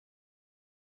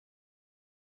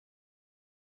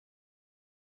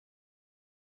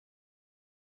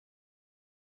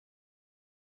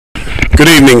Good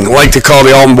evening. I'd like to call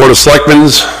the Alton Board of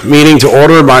Selectmen's meeting to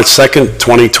order March 2nd,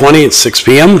 2020 at 6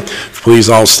 p.m. Please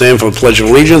all stand for the Pledge of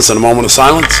Allegiance and a moment of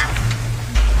silence.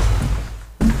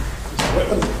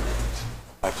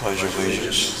 I pledge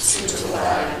allegiance to the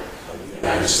flag of the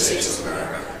United States of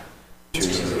America, to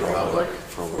the republic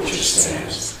for which it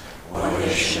stands, one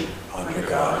nation, under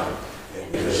God,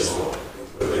 indivisible,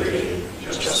 with liberty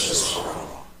and justice for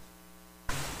all.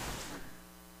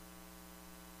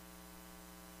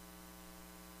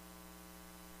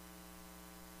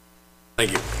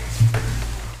 Thank you.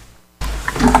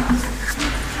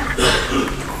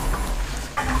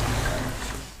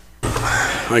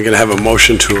 I'm going to have a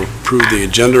motion to approve the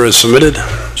agenda as submitted.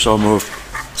 So moved.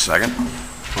 Second.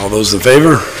 All those in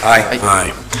favor? Aye.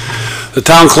 Aye. The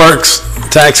town clerk's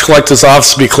tax collector's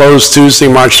office will be closed Tuesday,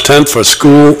 March 10th for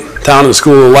town and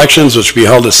school elections, which will be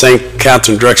held at St.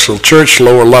 Catherine Drexel Church,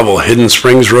 lower level, Hidden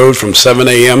Springs Road, from 7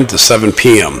 a.m. to 7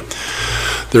 p.m.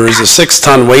 There is a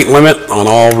 6-ton weight limit on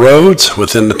all roads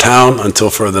within the town until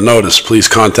further notice. Please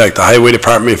contact the Highway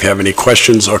Department if you have any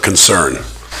questions or concern.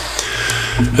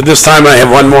 At this time, I have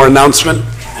one more announcement,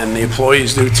 and the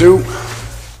employees do too.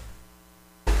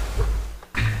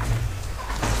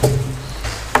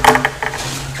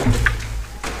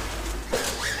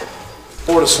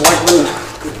 Board of Selectmen,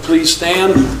 could you please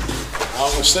stand?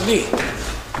 Sydney.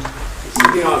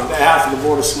 On behalf of the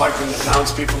Board of Selectmen and the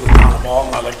townspeople of the town of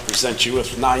Alton, I'd like to present you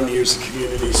with 9 years of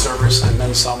community service and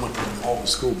then some with the Alton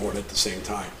School Board at the same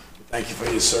time. Thank you for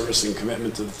your service and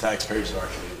commitment to the taxpayers of our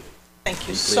community. Thank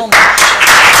you so much.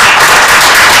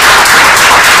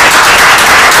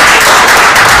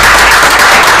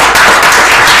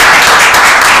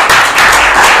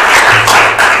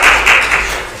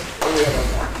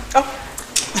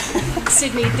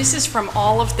 Sydney, this is from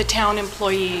all of the town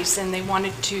employees, and they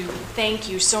wanted to thank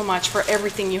you so much for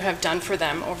everything you have done for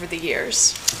them over the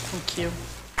years. Thank you.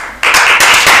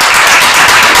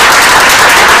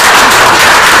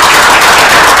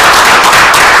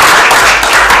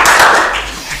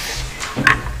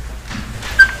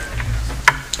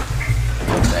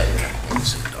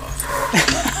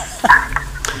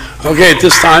 Okay, at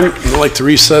this time, I'd like to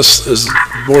recess as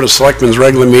Board of Selectmen's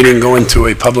regular meeting, go into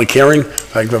a public hearing.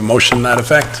 If I can have a motion to that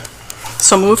effect.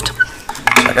 So moved.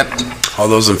 Second. All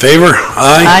those in favor?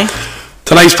 Aye. Aye.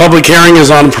 Tonight's public hearing is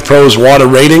on a proposed water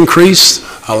rate increase.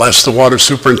 I'll ask the water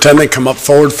superintendent come up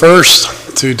forward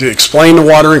first to explain the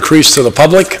water increase to the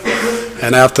public.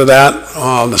 And after that,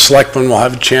 the selectmen will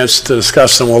have a chance to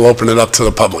discuss, and we'll open it up to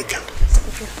the public.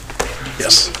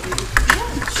 Yes.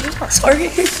 Sorry.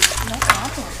 No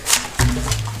problem.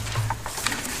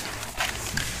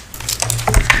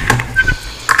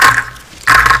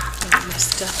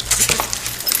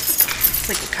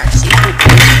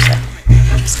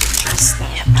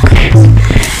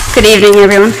 Good evening,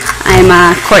 everyone.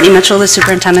 I'm Courtney Mitchell, the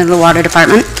superintendent of the water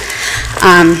department.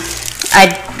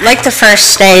 I'd like to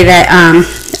first say that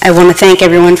I want to thank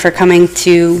everyone for coming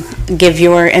to give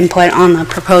your input on the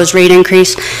proposed rate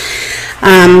increase.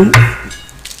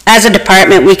 As a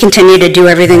department, we continue to do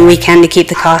everything we can to keep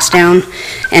the cost down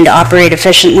and to operate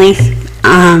efficiently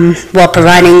while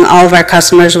providing all of our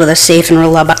customers with a safe and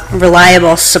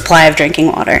reliable supply of drinking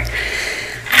water.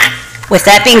 With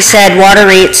that being said, water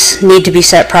rates need to be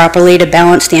set properly to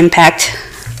balance the impact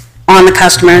on the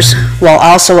customers while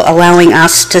also allowing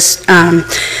us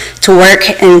to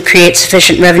work and create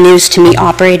sufficient revenues to meet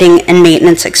operating and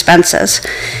maintenance expenses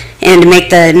and to make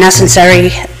the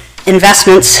necessary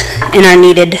investments in our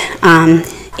needed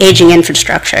aging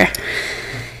infrastructure.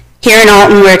 Here in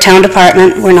Alton, we're a town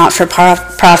department, we're not for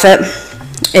profit.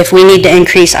 If we need to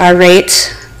increase our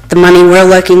rates, the money we're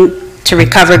looking to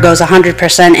recover goes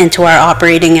 100% into our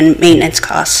operating and maintenance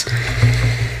costs.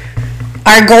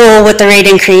 Our goal with the rate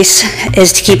increase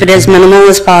is to keep it as minimal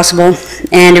as possible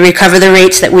and to recover the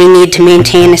rates that we need to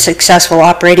maintain a successful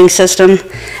operating system,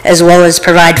 as well as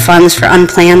provide funds for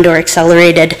unplanned or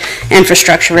accelerated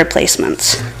infrastructure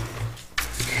replacements.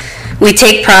 We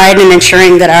take pride in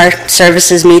ensuring that our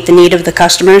services meet the need of the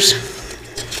customers.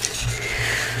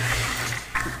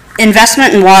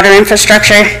 Investment in water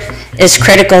infrastructure is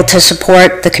critical to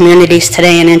support the communities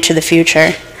today and into the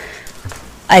future.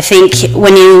 I think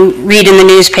when you read in the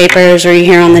newspapers or you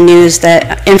hear on the news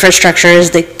that infrastructure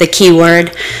is the key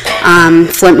word,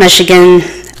 Flint, Michigan,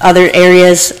 other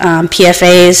areas,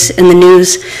 PFAs in the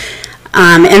news,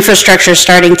 infrastructure is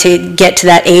starting to get to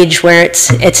that age where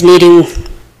it's needing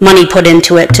money put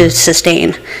into it to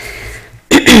sustain.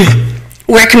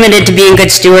 We're committed to being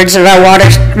good stewards of our water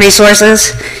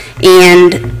resources,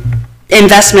 and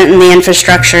investment in the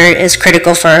infrastructure is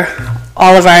critical for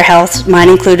all of our health, mine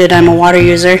included. I'm a water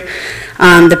user.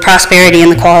 the prosperity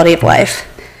and the quality of life.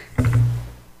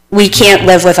 We can't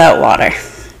live without water.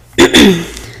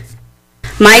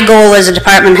 My goal as a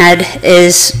department head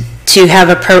is to have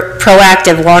a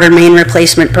proactive water main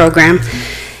replacement program,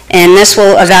 and this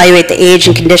will evaluate the age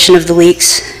and condition of the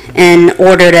leaks in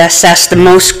order to assess the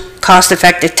most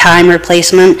cost-effective time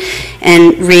replacement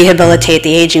and rehabilitate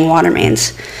the aging water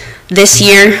mains. This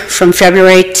year, from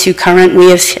February to current, we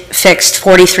have fixed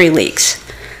 43 leaks.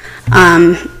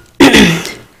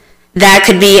 That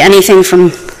could be anything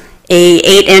from a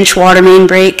 8-inch water main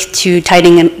break to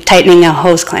tightening a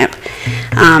hose clamp.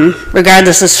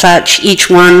 Regardless of such, each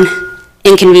one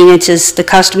inconveniences the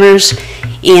customers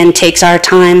and takes our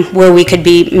time where we could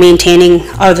be maintaining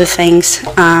other things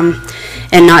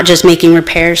and not just making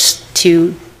repairs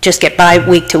to just get by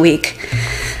week to week.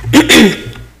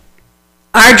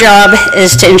 Our job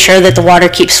is to ensure that the water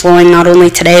keeps flowing not only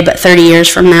today, but 30 years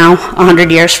from now, 100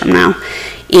 years from now.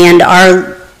 And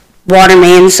our water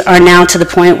mains are now to the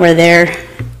point where they're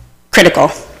critical.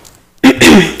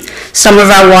 Some of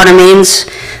our water mains,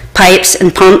 pipes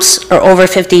and pumps are over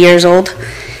 50 years old.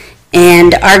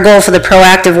 And our goal for the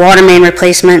proactive water main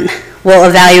replacement will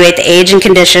evaluate the age and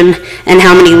condition and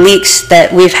how many leaks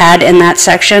that we've had in that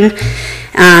section.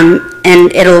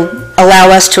 And it'll allow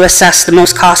us to assess the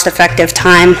most cost-effective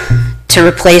time to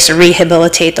replace or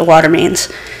rehabilitate the water mains.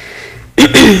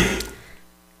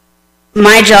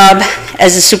 My job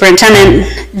as a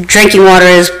superintendent, drinking water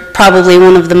is probably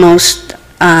one of the most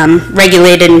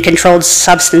regulated and controlled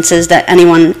substances that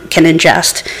anyone can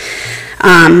ingest.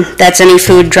 That's any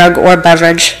food, drug, or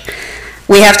beverage.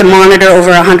 We have to monitor over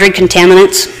 100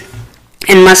 contaminants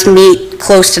and must meet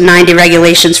close to 90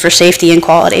 regulations for safety and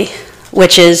quality,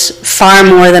 which is far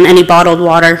more than any bottled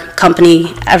water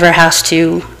company ever has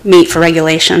to meet for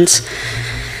regulations.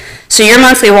 So your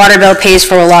monthly water bill pays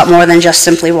for a lot more than just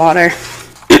simply water.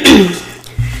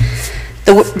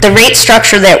 The rate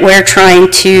structure that we're trying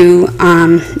to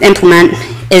implement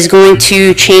is going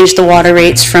to change the water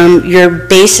rates from your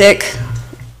basic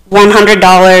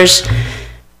 $100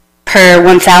 per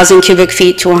 1,000 cubic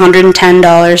feet to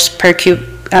 $110 per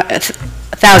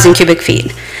 1,000 cubic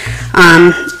feet.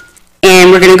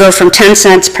 And we're going to go from 10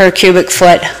 cents per cubic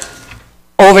foot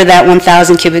over that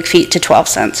 1,000 cubic feet to 12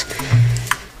 cents.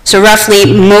 So roughly,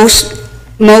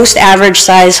 most average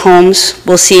size homes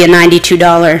will see a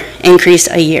 $92 increase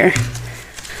a year.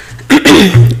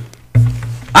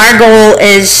 Our goal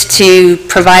is to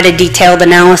provide a detailed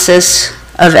analysis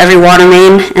of every water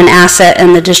main and asset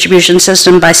in the distribution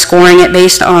system by scoring it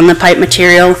based on the pipe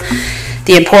material,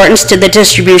 the importance to the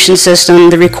distribution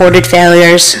system, the recorded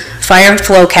failures, fire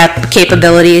flow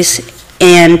capabilities,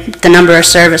 and the number of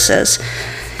services.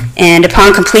 And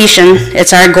upon completion,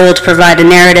 it's our goal to provide a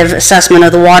narrative assessment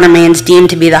of the water mains deemed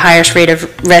to be the highest rate of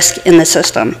risk in the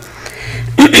system.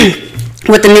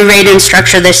 With the new rating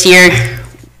structure this year,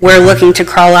 we're looking to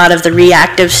crawl out of the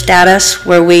reactive status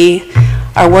where we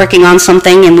are working on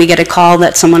something and we get a call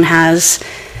that someone has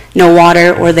no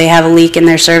water or they have a leak in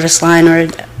their service line or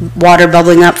water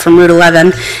bubbling up from Route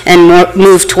 11, and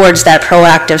move towards that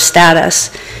proactive status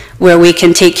where we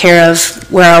can take care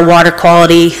of where our water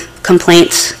quality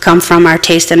complaints come from, our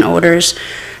taste and odors,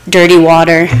 dirty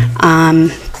water,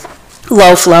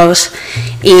 low flows,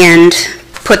 and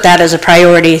put that as a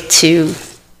priority to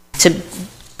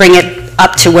bring it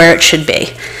up to where it should be.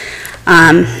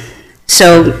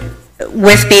 So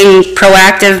with being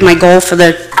proactive, my goal for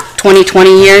the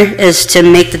 2020 year is to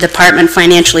make the department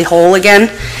financially whole again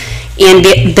and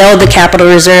build the capital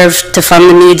reserve to fund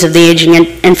the needs of the aging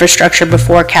infrastructure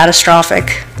before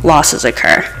catastrophic losses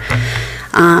occur.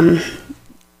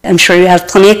 I'm sure you have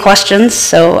plenty of questions,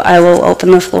 so I will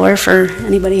open the floor for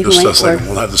anybody who might. Just a second,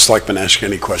 we'll have the selectmen ask you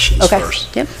any questions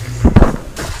first. Yep.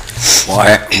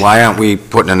 Why aren't we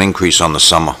putting an increase on the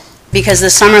summer? Because the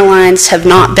summer lines have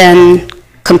not been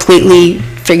completely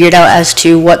figured out as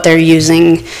to what they're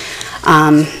using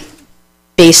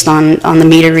based on the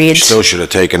meter reads. Still should have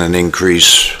taken an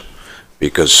increase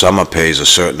because summer pays a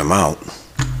certain amount.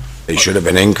 They should have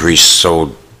been increased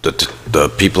so that the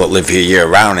people that live here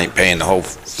year-round ain't paying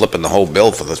flipping the whole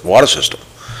bill for this water system.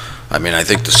 I mean, I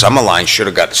think the summer line should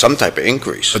have got some type of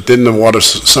increase. But didn't the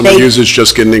summer usage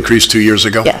just get an increase 2 years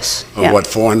ago? Yes. Of yeah. what,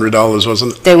 $400,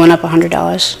 wasn't it? They went up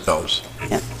 $100. Those.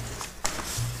 Yep.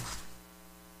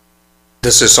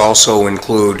 Does this also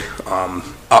include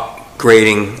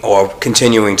upgrading or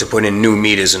continuing to put in new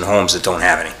meters in homes that don't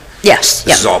have any? Yes.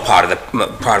 This is all part of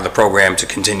the program to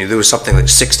continue. There was something like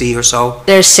 60 or so?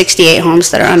 There's 68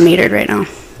 homes that are unmetered right now,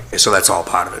 Okay, so that's all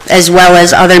part of it. as well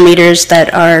as other meters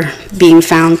that are being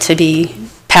found to be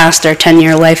past their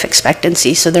 10-year life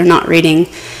expectancy, so they're not reading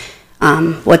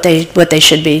what they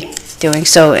should be doing.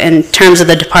 So in terms of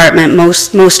the department,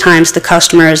 most times the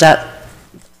customer is at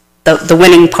the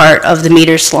winning part of the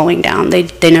meter slowing down.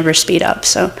 They never speed up.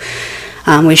 So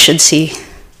we should see,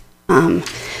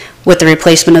 with the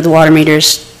replacement of the water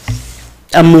meters,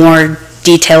 a more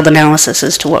detailed analysis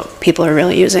as to what people are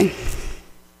really using.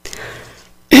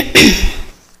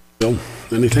 Bill,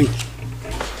 anything?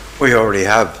 We already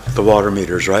have the water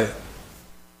meters, right?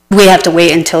 We have to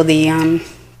wait until the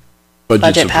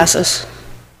budget approved. passes.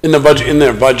 In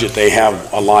their budget, they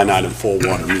have a line item for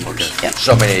water meters. Yep.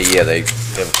 So many a year, they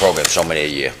have a program, so many a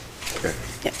year.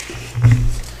 Yep.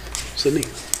 Sydney?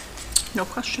 No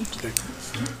questions.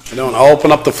 I'll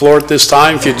open up the floor at this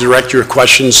time. If you direct your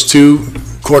questions to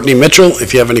Courtney Mitchell,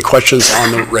 if you have any questions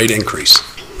on the rate increase.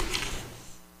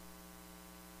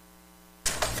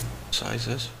 Size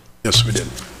this? Yes, we did.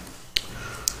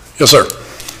 Yes, sir.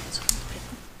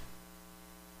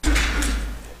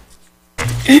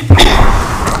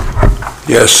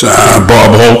 Yes,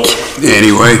 Bob Holt,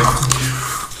 anyway.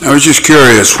 I was just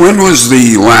curious, when was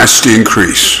the last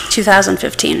increase?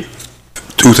 2015.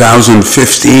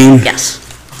 2015? Yes.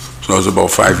 So it was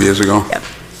about 5 years ago? Yep.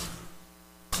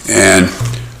 And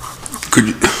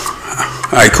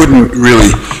I couldn't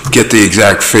really get the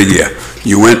exact figure.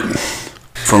 You went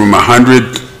from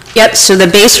 100? Yep, so the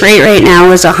base rate right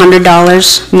now is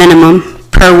 $100 minimum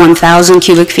per 1,000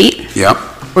 cubic feet. Yep,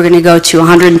 We're going to go to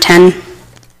 110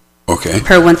 okay.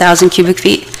 per 1,000 cubic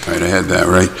feet. Right, I had that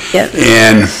right. Yep.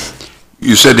 And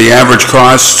you said the average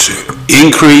cost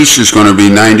increase is going to be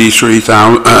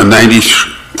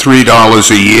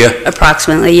 $93 a year?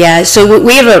 Approximately, yeah. So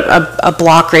we have a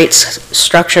block rate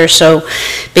structure, so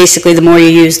basically the more you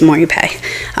use, the more you pay.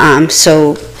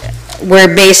 So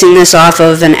we're basing this off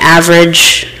of an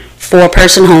average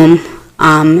four-person home,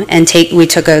 and we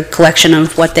took a collection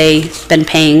of what they've been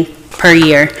paying per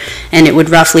year, and it would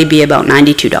roughly be about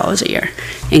 $92 a year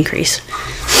increase.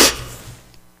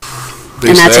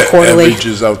 And that's a quarterly. That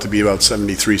averages out to be about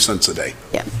 73 cents a day.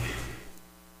 Yeah.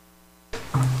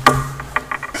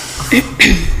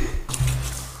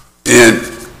 And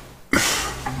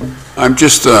I'm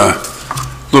just a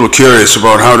little curious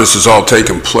about how this is all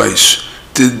taking place.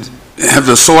 Do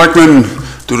the selectmen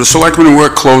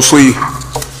work closely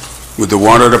with the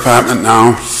water department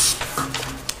now?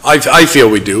 I feel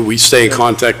we do. We stay in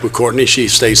contact with Courtney. She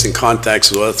stays in contact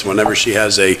with us. Whenever she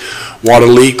has a water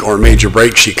leak or a major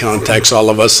break, she contacts all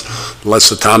of us, lets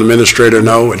the town administrator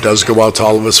know. It does go out to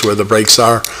all of us where the breaks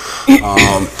are.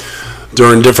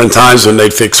 During different times when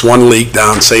they'd fix one leak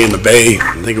down, say in the bay,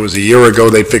 I think it was a year ago,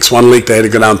 they'd fix one leak, they had to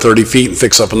go down 30 feet and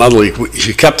fix up another leak.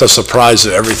 She kept us apprised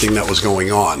of everything that was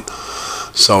going on.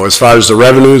 So as far as the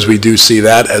revenues, we do see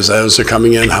that as those are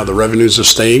coming in, how the revenues are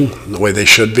staying the way they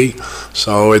should be.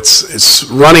 So it's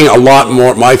running a lot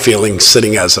more, my feeling,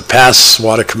 sitting as a past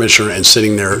water commissioner and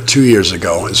sitting there 2 years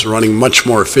ago, is running much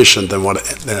more efficient than what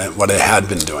it had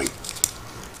been doing.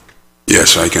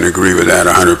 Yes, I can agree with that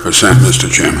 100%, Mr.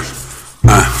 Chairman.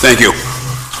 Thank you.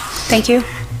 Thank you.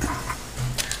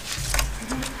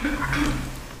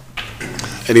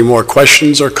 Any more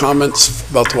questions or comments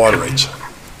about the water rates?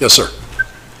 Yes, sir.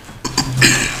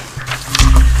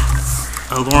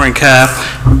 Lauren Kapp,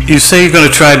 you say you're going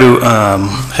to try to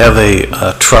have a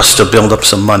trust to build up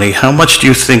some money. How much do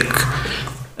you think,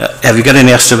 have you got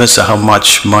any estimates of how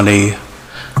much money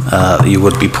you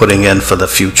would be putting in for the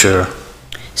future?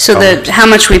 So how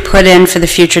much we put in for the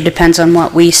future depends on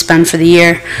what we spend for the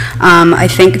year. I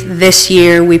think this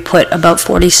year we put about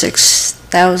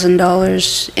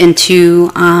 $46,000 into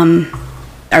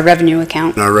our revenue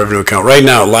account. Our revenue account. Right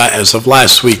now, as of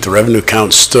last week, the revenue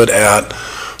account stood at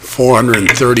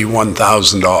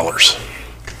 $431,000.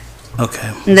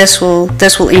 Okay. And this will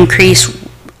increase,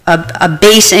 a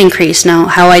base increase. Now,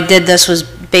 how I did this was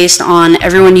based on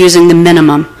everyone using the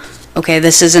minimum. Okay,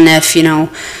 this isn't if,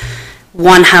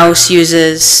 one house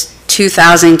uses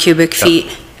 2,000 cubic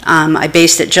feet. I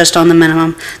based it just on the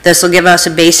minimum. This will give us a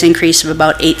base increase of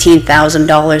about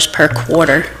 $18,000 per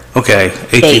quarter. Okay.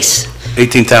 Base.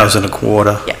 18,000 a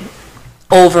quarter. Yeah.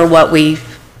 Over what we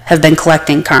have been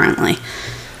collecting currently.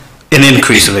 An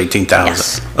increase of 18,000?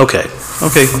 Yes. Okay.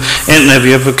 Okay. And have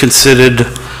you ever considered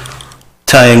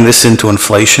tying this into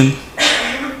inflation?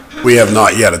 We have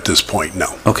not yet at this point,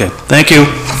 no. Okay. Thank you.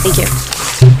 Thank you.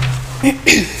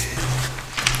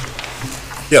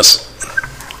 Yes.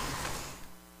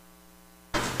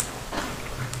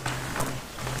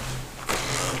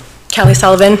 Kelly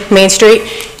Sullivan, Main Street.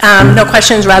 No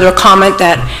questions, rather a comment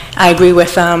that I agree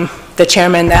with the the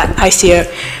chairman that I see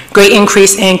a great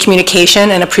increase in communication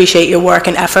and appreciate your work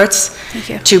and efforts Thank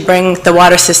you. to bring the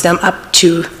water system up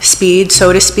to speed,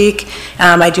 so to speak.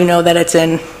 I do know that it's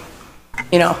in,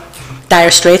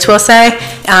 dire straits, we'll say,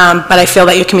 but I feel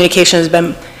that your communication has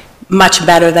been much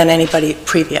better than anybody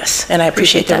previous, and I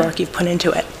appreciate the work you've put into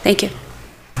it. Thank you.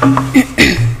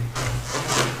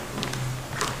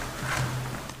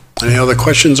 Any other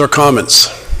questions or comments?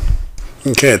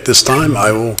 Okay, at this time,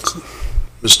 I will,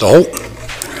 Mr. Holt?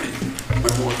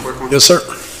 Yes, sir.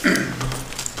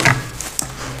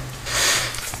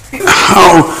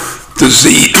 How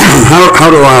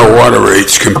do our water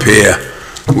rates compare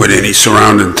with any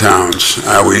surrounding towns?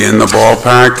 Are we in the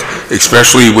ballpark,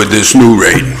 especially with this new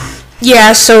rate?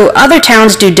 Yeah, so other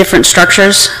towns do different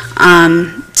structures.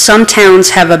 Some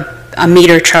towns have a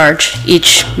meter charge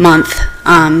each month.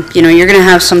 You're going to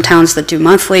have some towns that do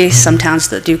monthly, some towns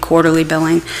that do quarterly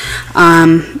billing.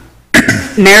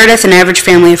 Meredith, an average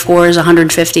family of 4 is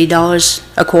 $150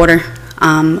 a quarter.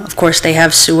 Of course, they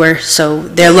have sewer, so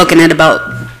they're looking at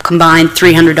about combined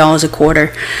 $300 a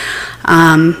quarter.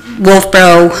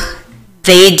 Wolfboro,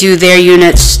 they do their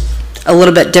units a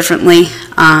little bit differently.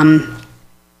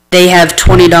 They have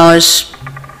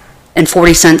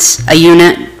 $20.40 a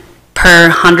unit per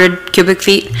 100 cubic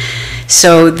feet.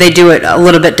 So they do it a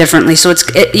little bit differently. So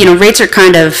rates are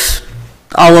kind of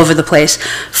all over the place.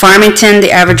 Farmington,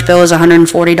 the average bill is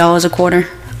 $140 a quarter.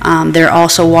 They're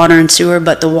also water and sewer,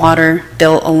 but the water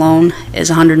bill alone is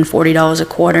 $140 a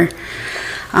quarter.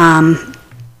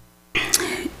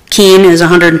 Keene is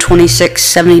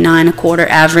 $126.79 a quarter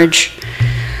average.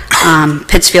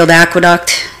 Pittsfield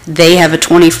Aqueduct, they have a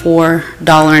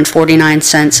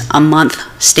 $24.49 a month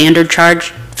standard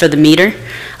charge for the meter,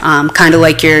 kind of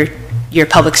like your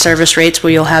public service rates,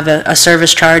 where you'll have a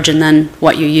service charge and then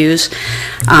what you use.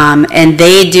 And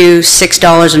they do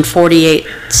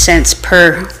 $6.48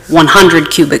 per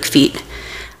 100 cubic feet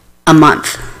a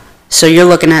month. So you're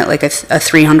looking at like a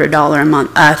 $300 a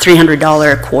month,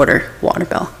 $300 a quarter water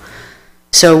bill.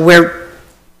 So we're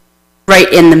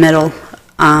right in the middle.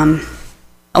 A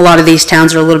lot of these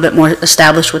towns are a little bit more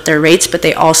established with their rates, but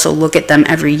they also look at them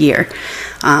every year.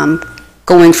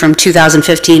 Going from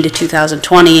 2015 to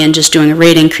 2020 and just doing a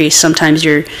rate increase, sometimes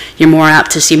you're more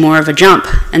apt to see more of a jump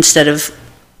instead of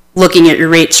looking at your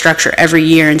rate structure every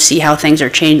year and see how things are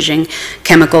changing,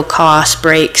 chemical costs,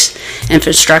 breaks,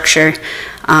 infrastructure.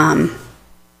 The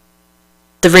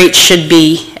rates should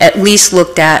be at least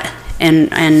looked at and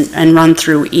run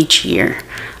through each year.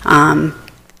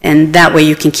 And that way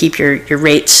you can keep your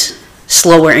rates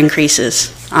slower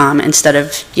increases instead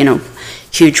of,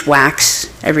 huge whacks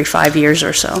every 5 years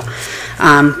or so.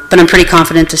 But I'm pretty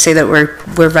confident to say that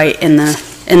we're right in the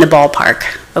ballpark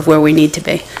of where we need to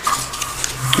be.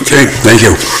 Okay, thank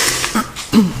you.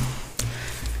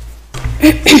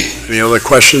 Any other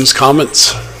questions,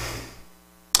 comments?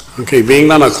 Okay, being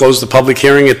none, I'll close the public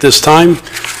hearing at this time.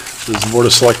 Does the Board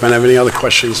of Selectmen have any other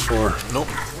questions for? Nope.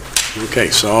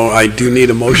 Okay, so I do need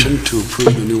a motion to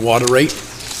approve the new water rate.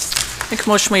 Make a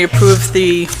motion we approve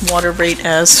the water rate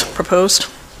as proposed.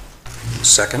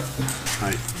 Second. All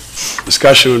right.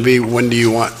 Discussion would be, when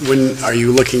are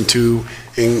you looking to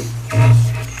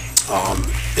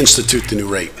institute the new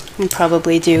rate? We'll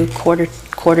probably do quarter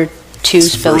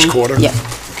two's billing. First quarter? Yeah.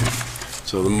 Okay.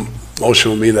 So the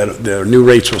motion will be that the new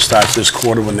rates will start this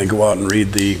quarter when they go out and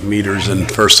read the meters in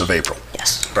 1st of April.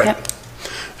 Yes. Right. Yep.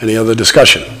 Any other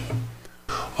discussion?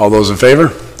 All those in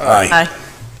favor? Aye.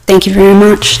 Thank you very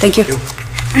much. Thank you.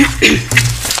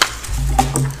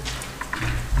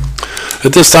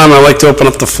 At this time, I'd like to open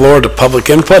up the floor to public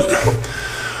input.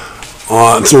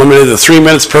 It's limited to 3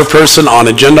 minutes per person on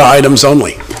agenda items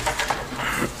only.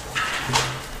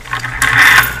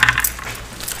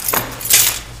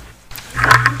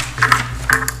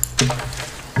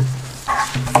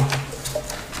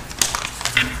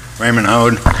 Raymond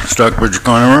Howard, Stockbridge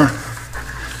Corner.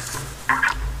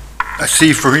 I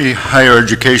see free higher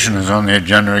education is on the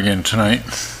agenda again tonight.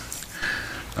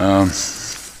 I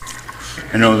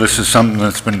know this is something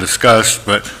that's been discussed,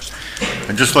 but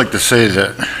I'd just like to say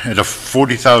that at a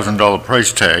 $40,000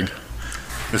 price tag,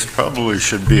 this probably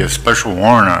should be a special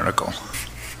warrant article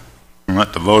and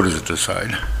let the voters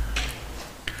decide.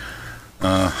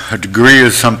 A degree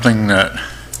is something that,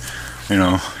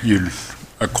 you'd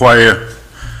acquire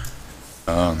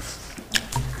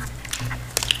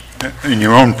in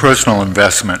your own personal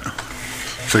investment,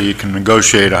 so you can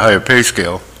negotiate a higher pay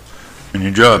scale in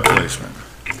your job placement.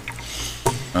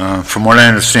 From what I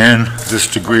understand, this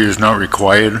degree is not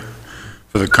required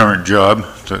for the current job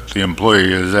that the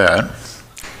employee is at.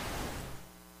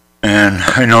 And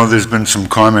I know there's been some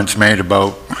comments made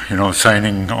about,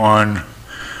 signing on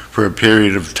for a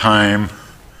period of time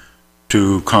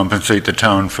to compensate the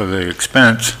town for the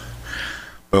expense.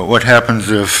 But what happens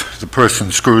if the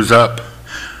person screws up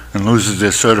and loses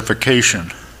their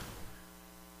certification?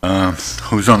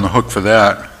 Who's on the hook for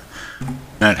that?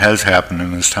 That has happened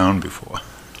in this town before.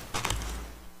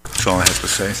 That's all I have to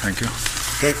say. Thank you.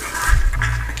 Okay.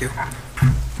 Thank you.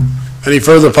 Any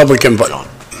further public input?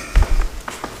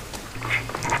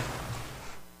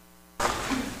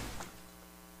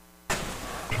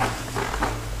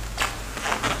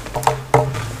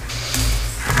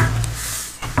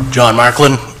 John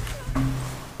Marklin.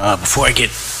 Before I get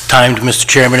timed, Mr.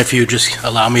 Chairman, if you just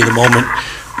allow me the moment,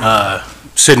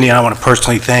 Sydney, I want to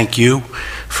personally thank you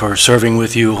for serving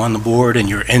with you on the board and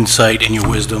your insight and your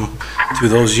wisdom through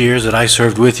those years that I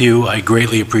served with you. I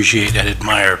greatly appreciate and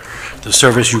admire the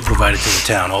service you provided to the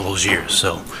town all those years.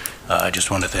 So I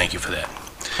just want to thank you for that.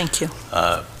 Thank you.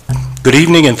 Good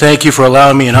evening, and thank you for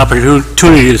allowing me an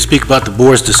opportunity to speak about the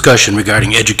board's discussion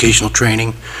regarding educational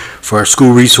training for our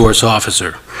school resource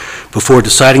officer. Before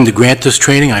deciding to grant this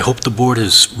training, I hope the board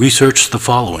has researched the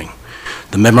following: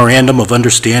 the Memorandum of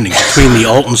Understanding between the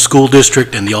Alton School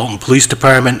District and the Alton Police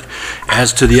Department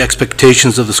as to the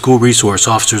expectations of the school resource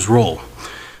officer's role,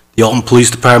 the Alton Police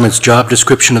Department's job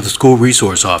description of the school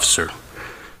resource officer,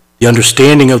 the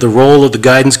understanding of the role of the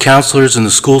guidance counselors in the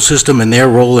school system and their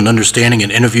role in understanding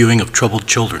and interviewing of troubled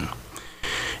children,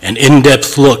 an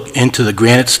in-depth look into the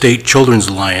Granite State Children's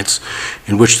Alliance,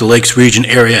 in which the Lakes Region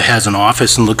area has an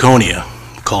office in Laconia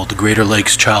called the Greater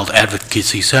Lakes Child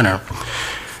Advocacy Center,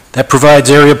 that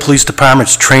provides area police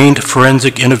departments trained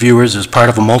forensic interviewers as part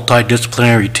of a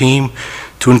multidisciplinary team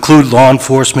to include law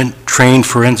enforcement, trained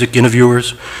forensic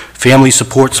interviewers, family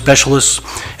support specialists,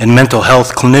 and mental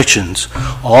health clinicians,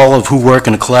 all of who work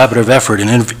in a collaborative effort in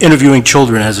interviewing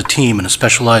children as a team in a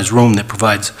specialized room that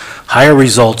provides higher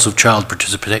results of child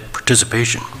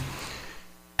participation.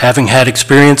 Having had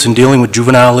experience in dealing with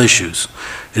juvenile issues,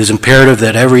 it is imperative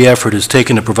that every effort is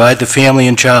taken to provide the family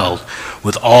and child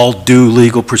with all due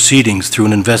legal proceedings through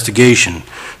an investigation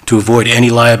to avoid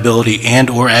any liability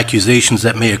and/or accusations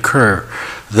that may occur,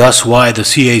 thus why the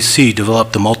CAC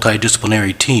developed the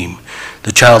multidisciplinary team.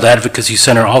 The Child Advocacy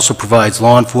Center also provides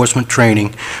law enforcement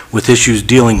training with issues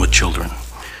dealing with children.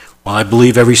 While I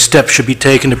believe every step should be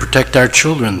taken to protect our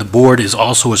children, the board is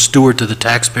also a steward to the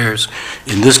taxpayers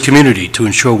in this community to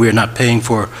ensure we are not paying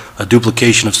for a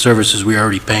duplication of services we are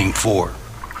already paying for.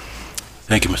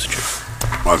 Thank you, Mr. Chair.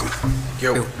 Welcome.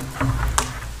 Thank you.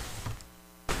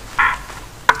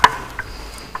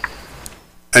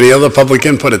 Any other public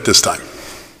input at this time?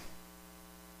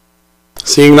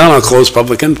 Seeing none, I'll close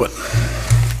public input.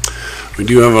 We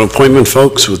do have an appointment,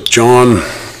 folks, with John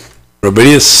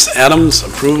Robidius Adams,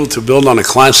 approval to build on a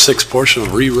Class 6 portion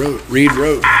of Reed Road.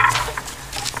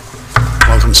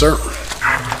 Welcome, sir.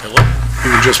 Hello.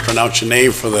 You can just pronounce your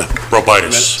name for the...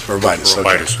 Robidius. Robidius,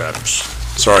 okay. Robidius Adams.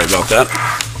 Sorry about that.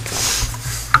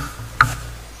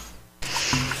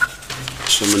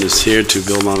 Someone is here to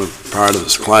build on a part of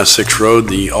this Class 6 road.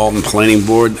 The Alton Planning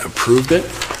Board approved it.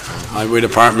 Highway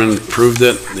Department approved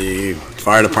it. The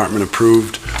Fire Department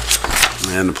approved.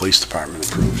 And the Police Department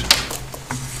approved.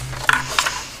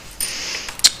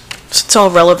 Since all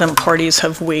relevant parties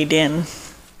have weighed in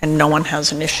and no one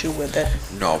has an issue with it.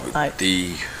 No,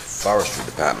 the Forestry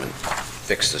Department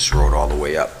fixed this road all the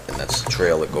way up, and that's the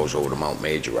trail that goes over to Mount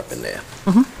Major up in there.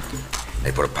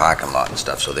 They put a parking lot and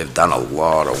stuff, so they've done a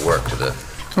lot of work to the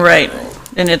Right,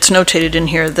 and it's notated in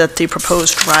here that the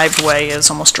proposed driveway is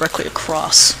almost directly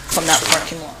across from that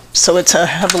parking lot. So it's a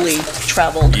heavily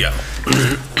traveled,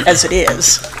 as it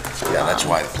is. Yeah, that's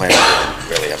why the planner didn't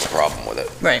really have a problem with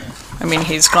it. Right. I mean,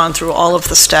 he's gone through all of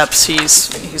the steps,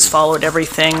 he's followed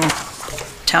everything.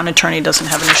 Town attorney doesn't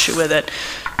have an issue with it.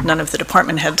 None of the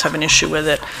department heads have an issue with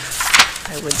it.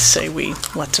 I would say we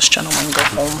let this gentleman go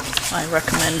home. I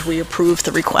recommend we approve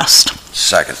the request.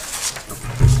 Second.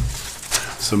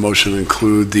 So the motion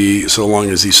include the, so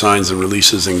long as he signs and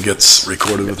releases and gets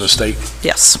recorded with the state?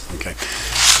 Yes. Okay.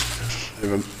 I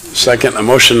have a second, a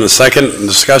motion and a second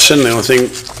discussion. The only thing,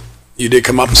 you did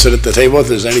come up and sit at the table. If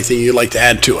there's anything you'd like to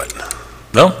add to it?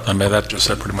 No, I mean, that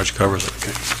pretty much covers it.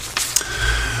 Okay.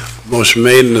 Motion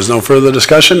made and there's no further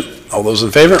discussion. All those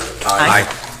in favor? Aye.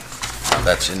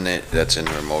 That's in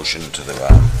her motion to the,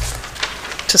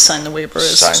 To sign the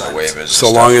waivers. sign the waivers.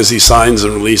 So long as he signs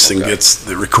and releases and gets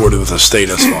the recorded with the state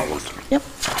as followed. Yep.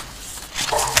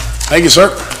 Thank you, sir.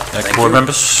 Thank you, board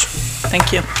members.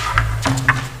 Thank you.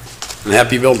 And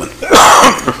happy building.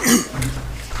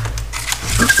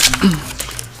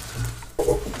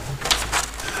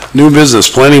 New business,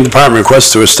 Planning Department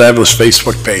request to establish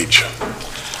Facebook page.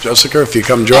 Jessica, if you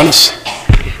come join us.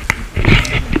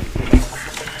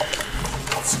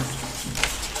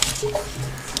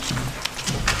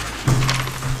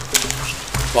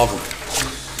 Welcome.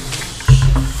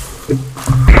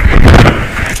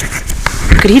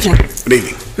 Good evening. Good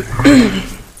evening.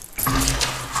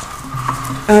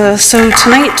 So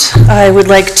tonight, I would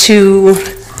like to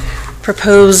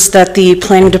propose that the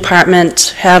planning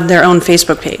department have their own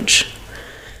Facebook page.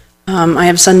 I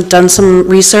have done some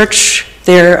research.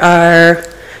 There are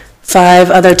 5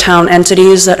 other town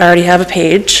entities that already have a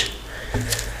page.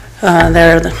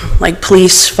 They're like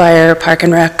police, fire, park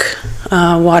and rec,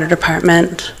 water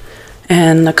department,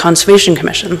 and the Conservation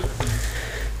Commission.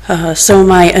 So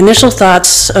my initial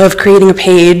thoughts of creating a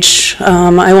page,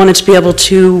 I wanted to be able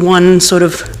to, one, sort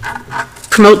of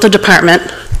promote the department,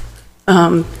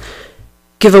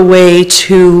 give a way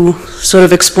to sort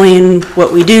of explain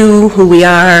what we do, who we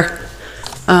are,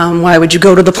 why would you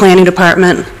go to the planning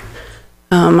department.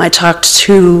 I talked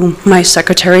to my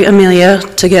secretary, Amelia,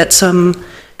 to get some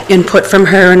input from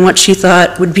her and what she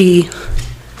thought would be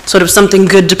sort of something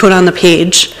good to put on the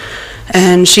page.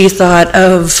 And she thought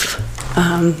of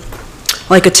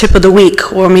like a tip of the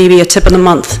week or maybe a tip of the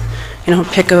month. You know,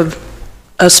 pick a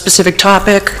specific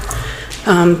topic,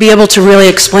 be able to really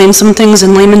explain some things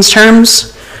in layman's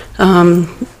terms,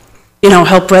 you know,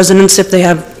 help residents if they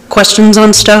have questions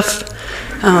on stuff,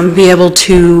 be able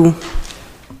to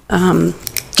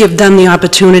give them the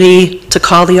opportunity to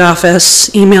call the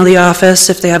office, email the office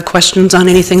if they have questions on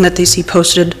anything that they see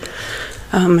posted.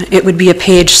 It would be a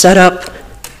page set up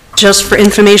just for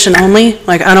information only.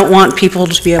 Like, I don't want people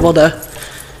to be able to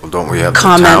Well, don't we have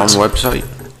comment. the town website?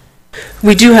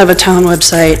 We do have a town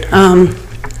website.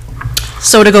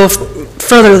 So to go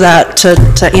further that,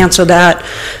 to answer that,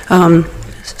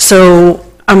 so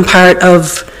I'm part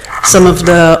of some of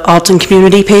the Alton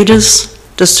community pages,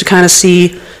 just to kind of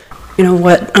see, you know,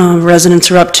 what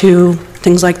residents are up to,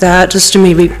 things like that, just to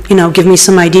maybe, you know, give me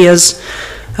some ideas.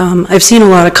 I've seen a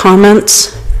lot of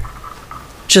comments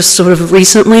just sort of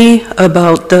recently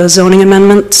about the zoning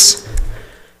amendments.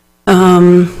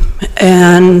 And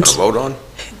A vote on?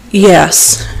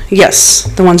 yes,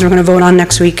 the ones we're going to vote on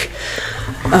next week.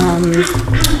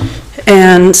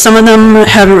 And some of them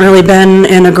haven't really been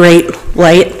in a great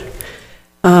light.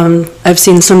 I've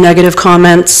seen some negative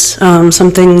comments,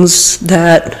 some things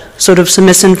that sort of some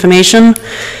misinformation,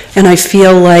 and I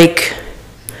feel like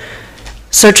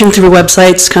searching through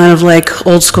websites, kind of like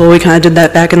old school, we kind of did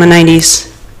that back in the 90s.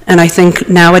 And I think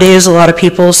nowadays a lot of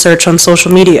people search on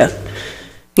social media,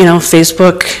 you know,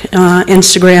 Facebook,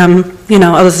 Instagram, you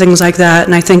know, other things like that.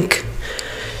 And I think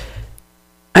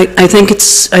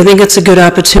it's a good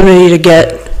opportunity to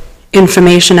get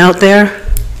information out there.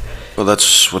 Well,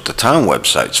 that's what the town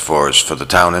website's for, is for the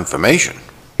town information.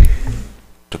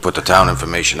 To put the town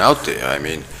information out there. I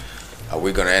mean, are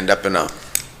we gonna end up in a,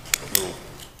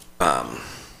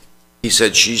 he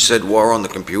said, she said war on the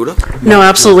computer? No,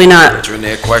 absolutely not. Answering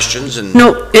their questions and...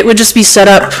 No, it would just be set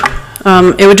up,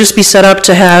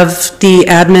 to have the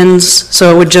admins,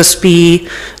 so it would just be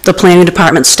the planning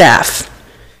department staff.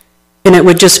 And it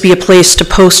would just be a place to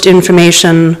post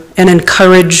information and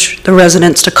encourage the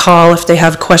residents to call if they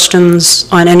have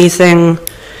questions on anything,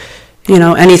 you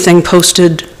know, anything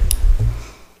posted.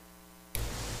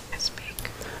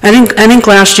 I think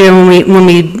last year when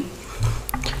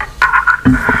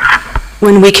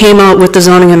we came out with the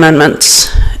zoning amendments,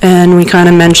 and we kind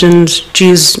of mentioned,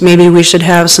 geez, maybe we should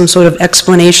have some sort of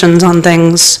explanations on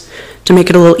things to make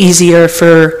it a little easier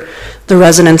for the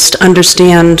residents to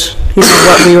understand, you know,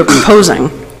 what we were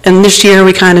proposing. And this year,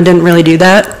 we kind of didn't really do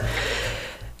that.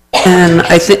 And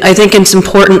I think it's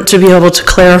important to be able to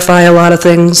clarify a lot of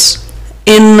things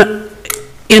in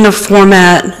a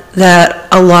format that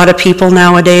a lot of people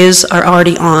nowadays are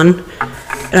already on.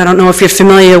 And I don't know if you're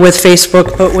familiar with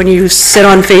Facebook, but when you sit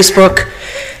on Facebook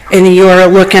and you're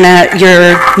looking at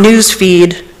your news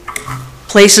feed,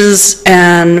 places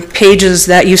and pages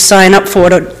that you sign up for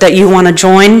that you want to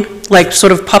join, like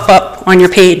sort of pop up on your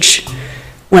page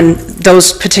when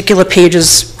those particular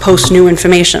pages post new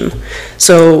information.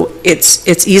 So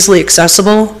it's easily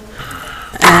accessible,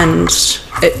 and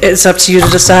it's up to you to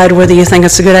decide whether you think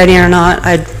it's a good idea or not.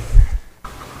 I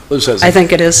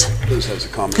think it is. Liz has a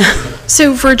comment.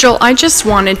 So Virgil, I just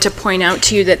wanted to point out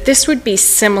to you that this would be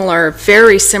similar,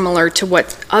 very similar to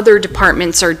what other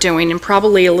departments are doing, and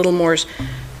probably a little more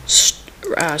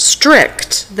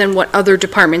strict than what other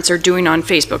departments are doing on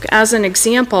Facebook. As an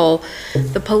example,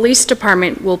 the police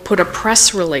department will put a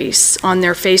press release on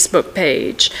their Facebook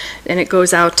page, and it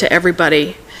goes out to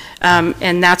everybody.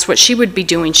 And that's what she would be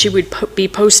doing. She would be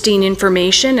posting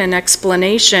information and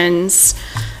explanations.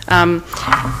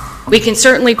 We can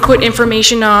certainly put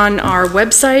information on our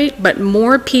website, but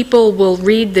more people will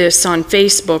read this on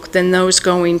Facebook than those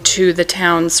going to the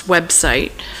town's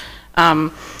website.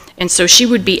 And so she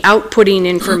would be outputting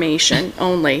information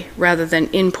only, rather than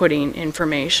inputting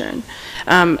information.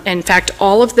 In fact,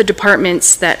 all of the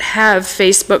departments that have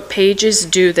Facebook pages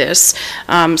do this.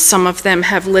 Some of them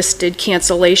have listed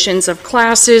cancellations of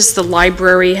classes. The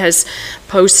library has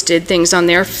posted things on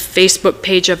their Facebook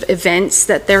page of events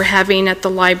that they're having at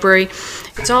the library.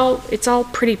 It's all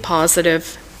pretty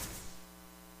positive.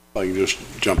 I can just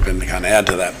jump in to kind of add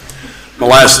to that. The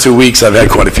last 2 weeks, I've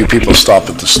had quite a few people stop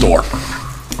at the store.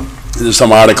 There's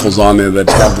some articles on there that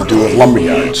have to do with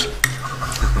lumberyards.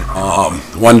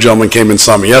 One gentleman came and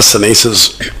saw me yesterday. He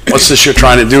says, "What's this you're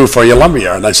trying to do for your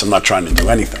lumberyard?" And I said, "I'm not trying to do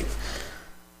anything."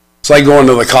 It's like going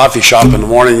to the coffee shop in the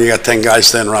morning. You got 10 guys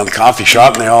standing around the coffee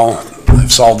shop, and they all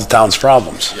have solved the town's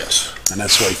problems. Yes. And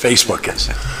that's the way Facebook is.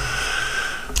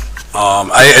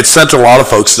 It sent a lot of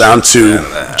folks down to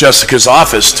Jessica's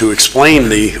office to explain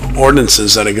the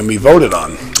ordinances that are going to be voted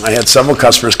on. I had several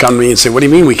customers come to me and say, "What do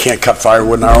you mean we can't cut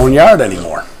firewood in our own yard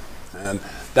anymore?" And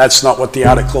that's not what the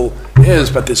article is,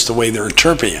 but it's the way they're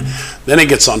interpreting it. Then it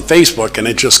gets on Facebook and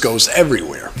it just goes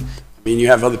everywhere. I mean, you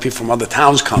have other people from other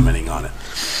towns commenting on it.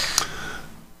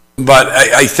 But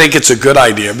I think it's a good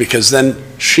idea, because then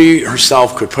she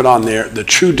herself could put on there the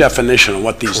true definition of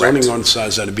what these zoning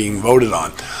ordinances that are being voted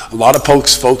on. A lot of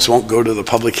folks won't go to the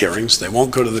public hearings, they won't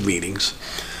go to the meetings,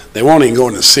 they won't even go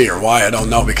in to see her. Why, I don't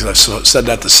know, because I've said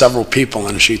that to several people,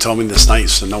 and she told me this night,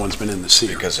 so no one's been in to see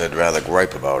her. Because I'd rather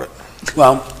gripe about it.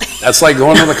 Well, that's like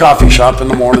going to the coffee shop in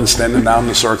the morning, standing down in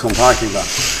the circle and talking about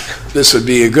it. This would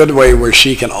be a good way where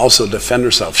she can also defend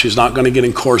herself. She's not going to get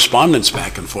in correspondence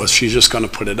back and forth. She's just going to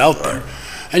put it out there.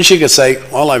 And she could say,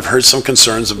 "Well, I've heard some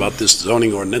concerns about this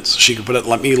zoning ordinance." She could put it,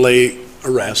 "Let me lay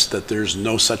a rest that there's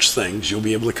no such things. You'll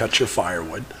be able to cut your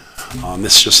firewood.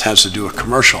 This just has to do with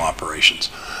commercial operations."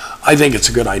 I think it's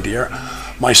a good idea.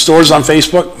 My store's on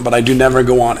Facebook, but I do never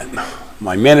go on it.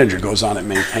 My manager goes on it and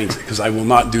maintains it, because I will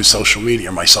not do social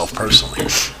media myself personally.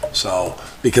 So,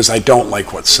 because I don't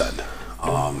like what's said.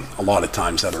 A lot of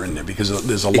times that are in there, because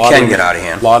there's a lot can get out of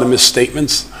hand. lot of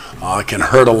misstatements, can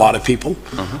hurt a lot of people.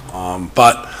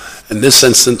 But in this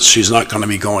instance, she's not going to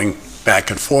be going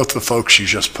back and forth with folks. She's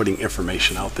just putting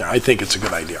information out there. I think it's a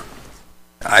good idea.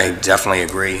 I definitely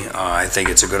agree. I think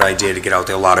it's a good idea to get out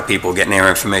there. A lot of people getting their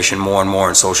information more and more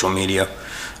on social media.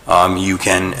 You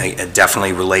can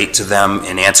definitely relate to them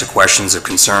and answer questions or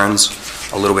concerns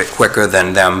a little bit quicker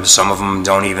than them. Some of them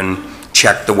don't even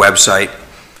check the website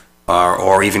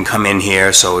or even come in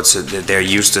here, so they're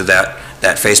used to that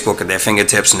Facebook at their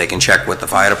fingertips, and they can check what the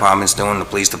fire department's doing, the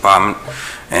police department,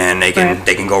 and they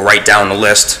can go right down the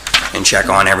list and check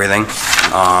on everything.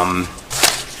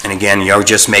 And again, you're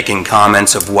just making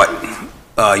comments of what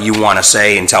you want to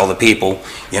say and tell the people.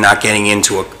 You're not getting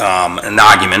into an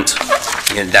argument.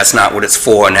 That's not what it's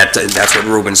for, and that's what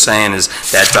Ruben's saying, is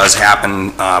that does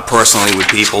happen personally with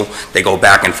people. They go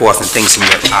back and forth and things can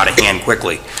get out of hand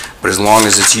quickly. But as long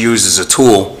as it's used as a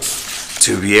tool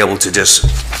to be able to just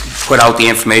put out the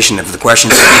information of the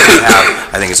questions that people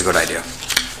have, I think it's a good idea.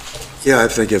 Yeah, I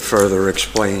think it further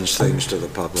explains things to the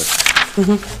public.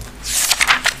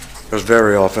 Because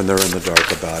very often they're in the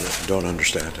dark about it and don't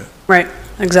understand it. Right,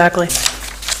 exactly.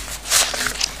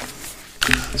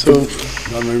 So,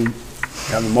 I mean,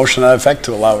 have a motion to that effect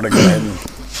to allow her to go ahead and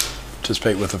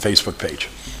participate with the Facebook page.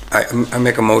 I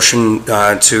make a motion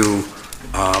to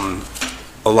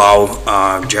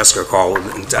allow Jessica Call,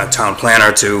 town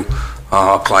planner, to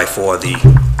apply for the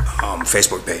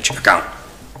Facebook page account.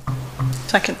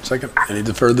 Second. Second. Any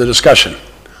further discussion?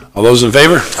 All those in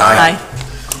favor? Aye.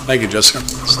 Thank you, Jessica.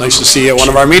 It's nice to see you at one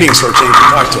of our meetings, so you can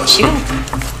talk to us.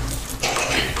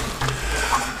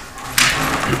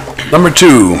 Number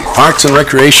 2, Parks and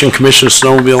Recreation Commission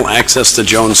snowmobile access to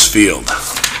Jones Field.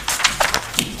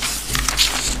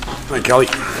 Hi, Kelly.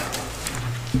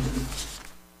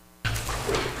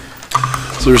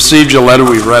 So we received your letter,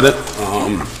 we read it.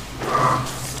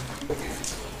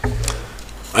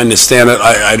 I understand it.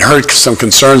 I'd heard some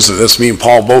concerns of this. Me and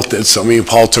Paul both did, so me and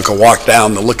Paul took a walk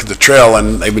down to look at the trail,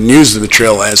 and they've been using the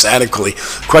trail as adequately.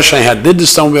 Question I had, did the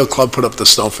Snowmobile Club put up the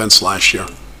snow fence last year?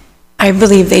 I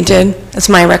believe they did. That's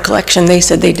my recollection. They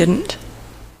said they didn't.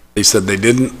 They said they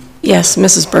didn't? Yes,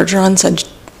 Mrs. Bergeron said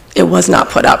it was not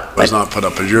put up. It was not put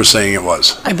up, but you're saying it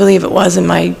was? I believe it was in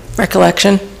my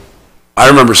recollection. I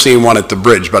remember seeing one at the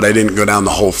bridge, but I didn't go down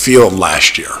the whole field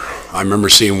last year. I remember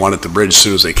seeing one at the bridge as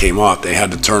soon as they came off. They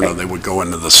had to turn or they would go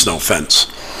into the snow fence.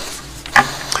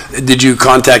 Did you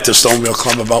contact the Snowmobile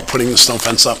Club about putting the snow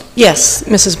fence up? Yes,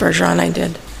 Mrs. Bergeron, I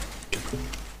did.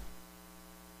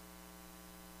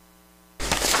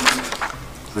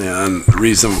 And the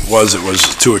reason was it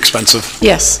was too expensive?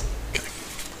 Yes.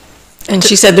 And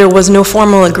she said there was no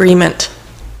formal agreement.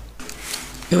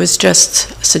 It was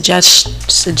just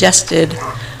suggested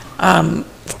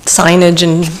signage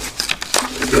and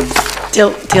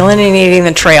delineating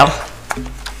the trail.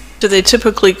 Do they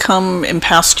typically come in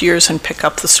past years and pick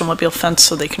up the snowmobile fence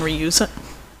so they can reuse it?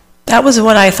 That was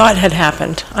what I thought had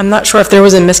happened. I'm not sure if there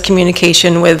was a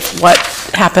miscommunication with what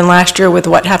happened last year with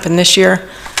what happened this year,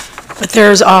 but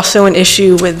there's also an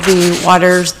issue with the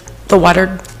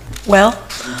water well.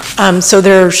 So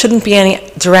there shouldn't be any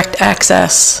direct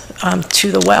access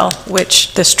to the well,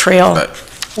 which this trail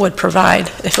would provide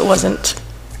if it wasn't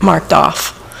marked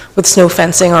off with snow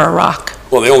fencing or a rock.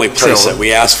 Well, the only place that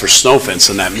we asked for snow fence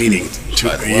in that meeting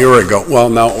a year ago, well,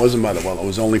 no, it wasn't by the well, it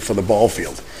was only for the ball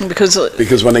field.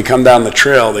 Because when they come down the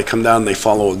trail, they come down, they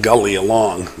follow a gully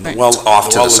along. The well, off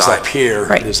to the is side. up here,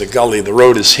 there's a gully, the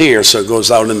road is here, so it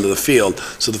goes out into the field.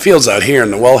 So the field's out here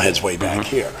and the wellhead's way back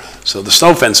here. So the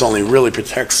snow fence only really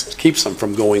keeps them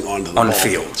from going onto the ball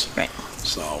fields. Right.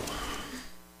 So,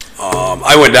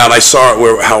 I went down, I saw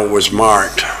it how it was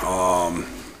marked.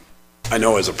 I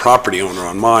know as a property owner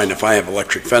on mine, if I have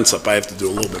electric fence up, I have to do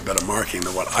a little bit better marking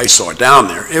than what I saw down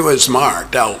there. It was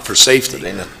marked out for safety.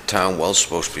 Ain't the town well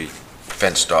supposed to be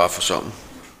fenced off or something?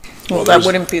 Well, that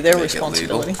wouldn't be their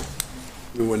responsibility.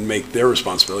 We wouldn't make their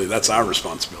responsibility, that's our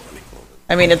responsibility.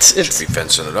 I mean, it's... Should be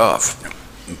fencing it off.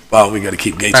 Well, we gotta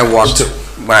keep gates When closed.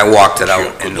 I walked it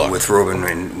out with Ruben,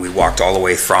 and we walked all the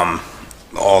way from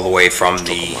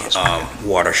the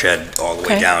watershed, all the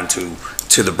way down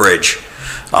to the bridge.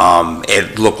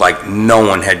 It looked like no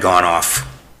one had gone off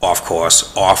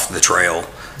course, off the trail.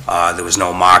 There was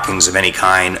no markings of any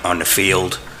kind on the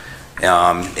field.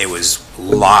 It was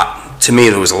to me,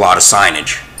 there was a lot of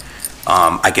signage.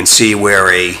 I can see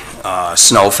where a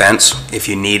snow fence, if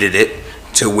you needed it,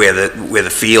 to where the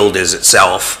field is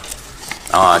itself,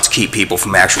 to keep people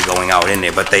from actually going out in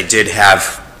there, but they did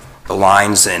have the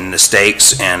lines and the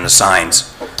stakes and the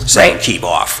signs saying keep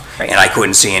off. And I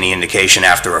couldn't see any indication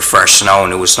after a fresh snow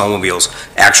and there was snowmobiles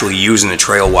actually using the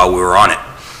trail while we were on it.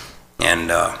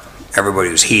 And everybody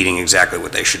was heeding exactly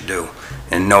what they should do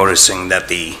and noticing that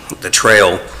the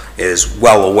trail is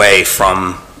well away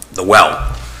from the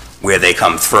well where they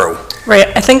come through. Right,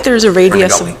 I think there's a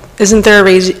radius, isn't there a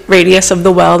radius of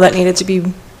the well that needed to be,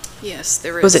 Yes,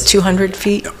 there is. was it 200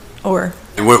 feet or?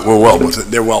 And we're well within,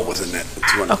 they're well within that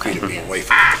 200 feet of being away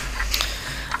from it.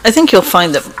 I think you'll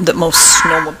find that most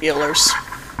snowmobilers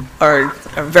are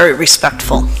very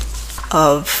respectful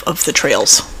of the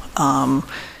trails.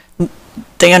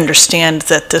 They understand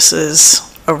that this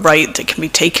is a right that can be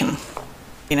taken,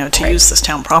 to use this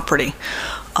town property.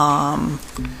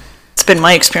 It's been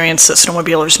my experience that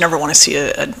snowmobilers never want to see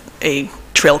a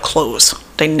trail close.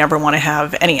 They never want to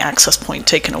have any access point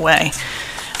taken away.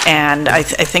 And I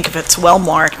think if it's well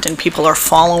marked and people are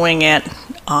following it,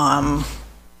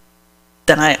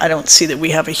 then I don't see that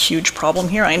we have a huge problem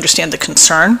here. I understand the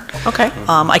concern. Okay.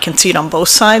 I can see it on both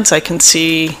sides. I can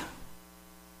see,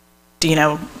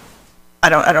 I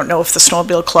don't know if the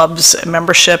Snowmobile Club's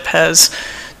membership has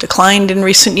declined in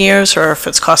recent years or if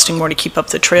it's costing more to keep up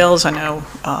the trails. I know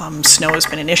snow has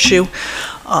been an issue.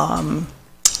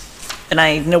 And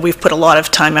I know we've put a lot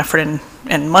of time, effort,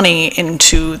 and money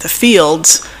into the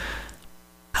fields.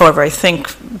 However, I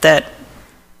think that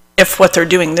if what they're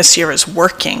doing this year is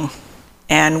working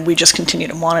and we just continue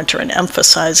to monitor and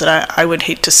emphasize it, I would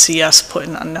hate to see us put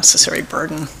an unnecessary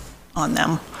burden on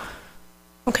them.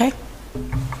 Okay.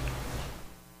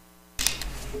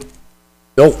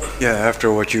 Bill? Yeah,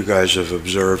 after what you guys have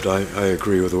observed, I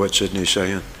agree with what Sydney's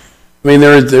saying. I mean,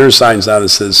 there are signs out that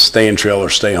says stay in trail or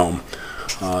stay home.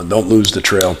 Don't lose the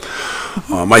trail.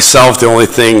 Myself, the only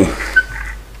thing,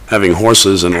 having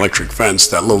horses and electric fence,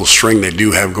 that little string they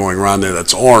do have going around there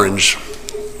that's orange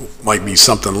might be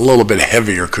something a little bit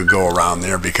heavier could go around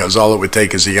there, because all it would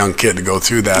take is a young kid to go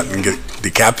through that and get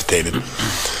decapitated.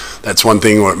 That's one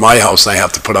thing at my house, I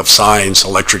have to put up signs,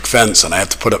 electric fence, and I have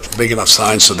to put up big enough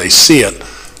signs so they see it,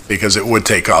 because it would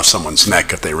take off someone's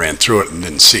neck if they ran through it and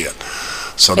didn't see it.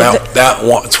 So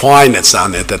that twine that's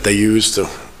on it that they use to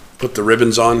put the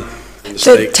ribbons on in the The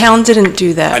stake. town didn't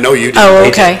do that. I know you did. Oh,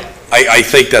 okay. I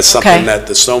think that's something Okay. that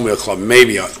the Snowmobile Club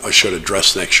maybe I should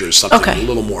address next year, is something Okay. a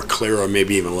little more clear or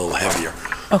maybe even a little heavier,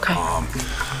 Okay,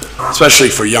 especially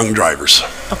for young drivers.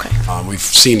 okay. We've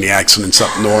seen the accidents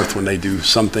up north when they do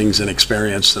some things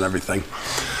inexperienced and everything.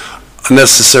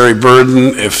 Unnecessary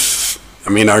burden, if I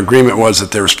mean, our agreement was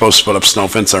that they were supposed to put up snow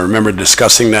fence. I remember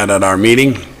discussing that at our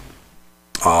meeting.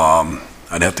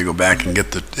 I'd have to go back and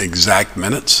get the exact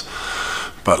minutes.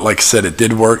 But like I said, it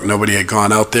did work. Nobody had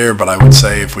gone out there, but I would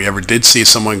say if we ever did see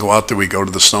someone go out there, we go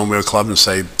to the snowmobile club and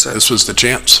say, this was the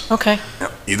chance. Okay.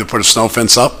 Either put a snow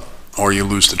fence up or you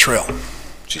lose the trail.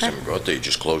 See someone go out there, you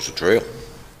just close the trail.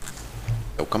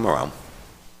 They'll come around.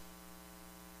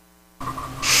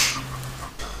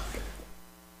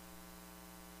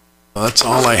 Well, that's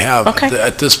all I have Okay.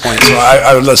 at this point. So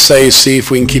I would, let's say, see if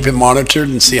we can keep it monitored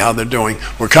and see how they're doing.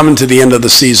 We're coming to the end of the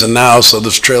season now, so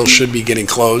this trail should be getting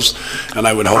closed. And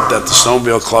I would hope that the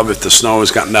snowmobile club, if the snow has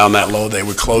gotten down that low, they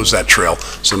would close that trail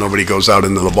so nobody goes out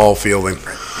into the ball field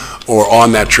or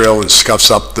on that trail and scuffs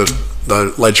up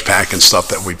the ledge pack and stuff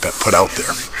that we put out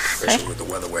there. Especially with the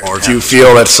weather. Or if you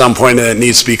feel at some point that it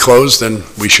needs to be closed, then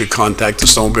we should contact the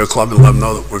snowmobile club and let them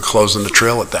know that we're closing the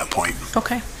trail at that point.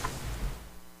 Okay.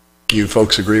 You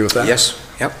folks agree with that? Yes,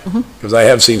 yep. Because I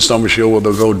have seen snowmobile where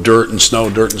they'll go dirt and snow,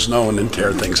 and then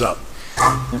tear things up.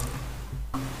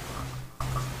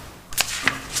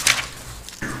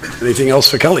 Anything else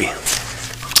for Kelly? I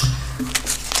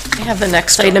have the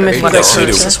next item if you Yes, guys you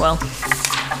need do. as well.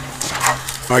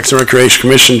 Parks and Recreation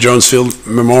Commission, Jonesfield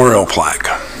Memorial Plaque.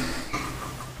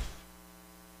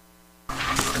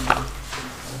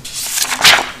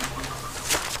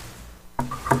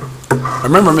 I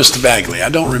remember Mr. Bagley. I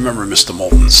don't remember Mr.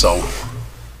 Moulton, so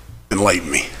enlighten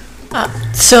me.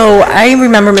 So I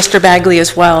remember Mr. Bagley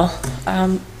as well.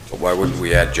 But why wouldn't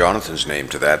we add Jonathan's name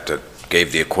to that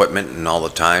gave the equipment and all the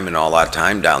time and all our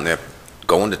time down there,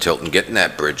 going to Tilton, getting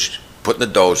that bridge, putting the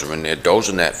dozer in there,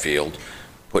 dozing that field,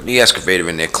 putting the excavator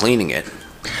in there, cleaning it.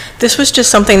 This was just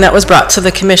something that was brought to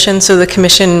the commission, so the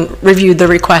commission reviewed the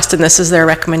request, and this is their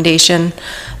recommendation.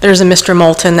 There's a Mr.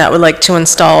 Moulton that would like to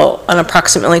install an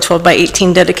approximately 12 by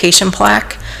 18 dedication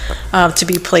plaque to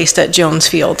be placed at Jones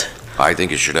Field. I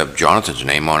think it should have Jonathan's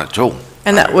name on it too.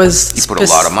 And that was... He put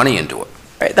a lot of money into it.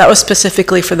 Right, that was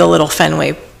specifically for the Little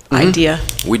Fenway idea.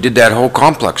 We did that whole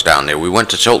complex down there. We went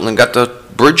to Tilton and got the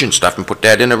bridge and stuff and put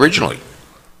that in originally.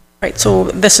 Right, so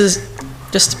this is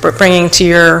just bringing to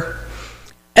your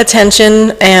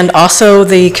attention, and also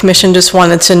the commission just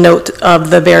wanted to note of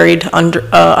the buried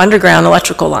underground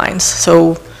electrical lines.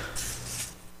 So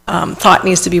thought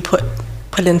needs to be put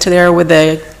into there with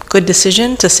a good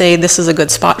decision to say this is a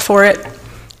good spot for it,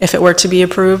 if it were to be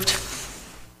approved.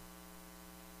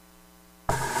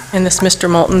 And this Mr.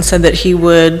 Moulton said that he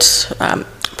would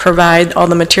provide all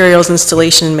the materials,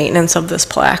 installation, and maintenance of this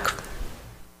plaque.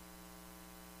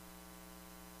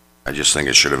 I just think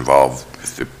it should involve,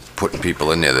 if they're putting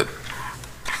people in there that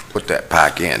put that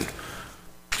pack in,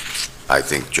 I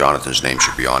think Jonathan's name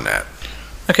should be on that.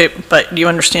 Okay, but you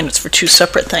understand it's for two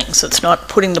separate things. It's not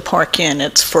putting the park in,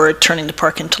 it's for turning the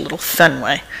park into Little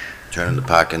Fenway. Turning the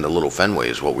park into Little Fenway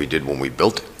is what we did when we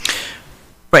built it.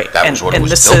 Right, That was what it and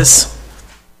was this built is,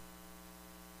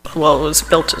 well, it was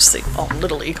built as the Alton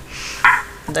Little League,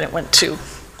 and then it went to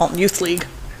Alton Youth League,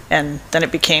 and then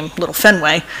it became Little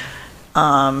Fenway.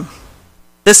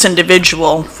 This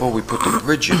individual... Before we put the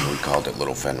bridge in, we called it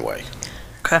Little Fenway.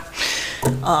 Okay.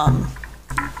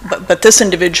 But this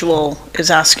individual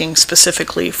is asking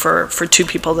specifically for two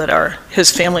people that are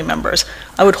his family members.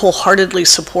 I would wholeheartedly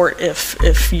support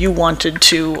if you wanted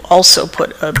to also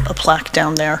put a plaque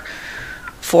down there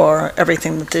for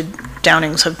everything that the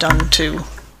Downings have done to...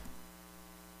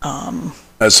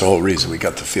 That's the whole reason we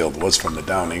got the field, was from the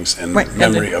Downings in Right,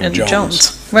 memory of and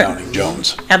Jones. Right. Downing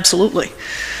Jones. Absolutely.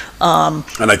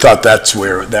 And I thought that's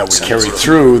where that would carry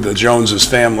through. The Joneses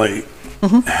family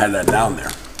had that down there,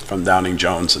 from Downing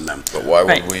Jones and them. But why would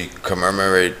Right. we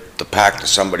commemorate the pack to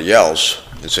somebody else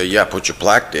and say, yeah, put your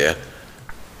plaque there,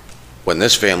 when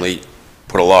this family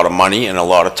put a lot of money and a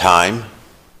lot of time?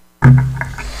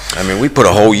 I mean, we put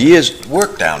a whole year's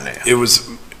work down there. It was,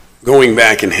 going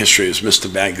back in history, it was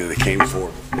Mr. Bagley that came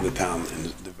forward for the town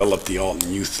and developed the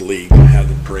Alton Youth League, had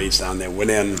the parades down there,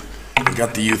 went in, and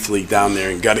got the youth league down there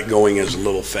and got it going as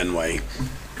Little Fenway.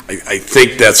 I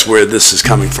think that's where this is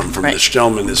coming from Right. this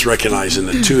gentleman is recognizing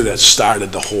the two that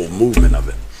started the whole movement of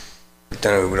it.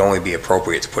 Then it would only be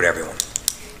appropriate to put everyone.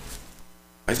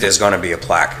 If there's going to be a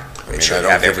plaque, mean, it should I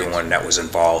don't have think everyone that was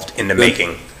involved in the Then-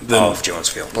 making then- of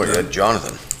Jonesfield. Oh, you had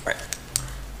Jonathan.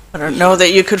 I don't know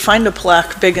that you could find a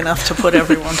plaque big enough to put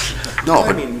everyone. No,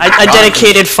 but I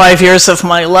dedicated 5 years of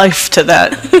my life to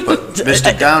that. But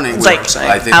Mr. Downing, It's like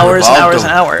I think hours we've and all hours and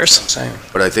done- hours. I'm saying.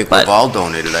 But I think But- we've all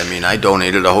donated. I mean, I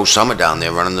donated a whole summer down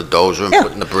there, running the dozer and Yeah.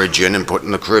 putting the bridge in and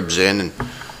putting the cribs in, and,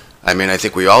 I mean, I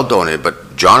think we all donated,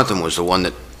 but Jonathan was the one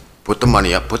that put the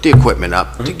money up, put the equipment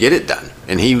up to get it done,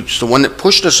 and he was the one that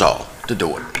pushed us all to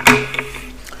do it.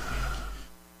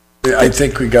 I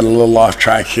think we got a little off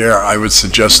track here. I would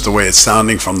suggest the way it's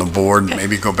sounding from the board,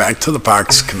 maybe go back to the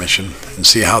Parks Commission and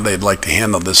see how they'd like to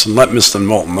handle this, and let Mr.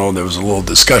 Moulton know there was a little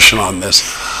discussion on this.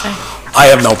 I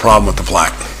have no problem with the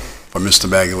plaque for Mr.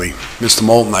 Bagley. Mr.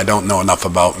 Moulton, I don't know enough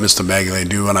about. Mr. Bagley, I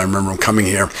do, and I remember him coming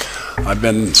here. I've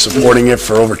been supporting it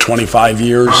for over 25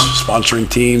 years, sponsoring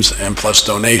teams and plus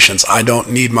donations. I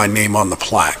don't need my name on the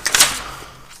plaque.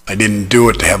 I didn't do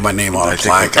it to have my name on a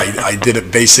plaque. I did it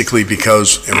basically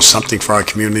because it was something for our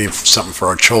community, something for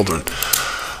our children.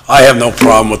 I have no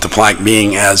problem with the plaque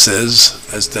being as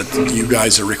is, as that you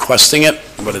guys are requesting it,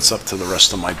 but it's up to the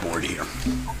rest of my board here.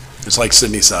 It's like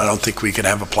Sydney said, I don't think we could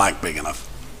have a plaque big enough.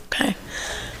 Okay.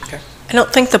 I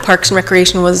don't think the Parks and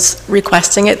Recreation was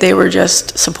requesting it, they were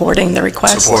just supporting the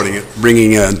request. Supporting it,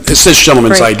 bringing in, it's this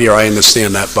gentleman's Right. idea, I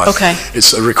understand that, but Okay.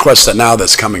 it's a request that now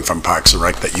that's coming from Parks and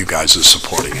Rec that you guys are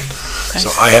supporting it. Okay. So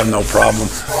I have no problem.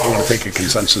 I want to take a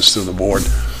consensus through the board.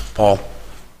 Paul?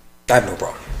 I have no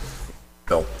problem.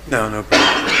 Bill? No, no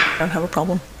problem. I don't have a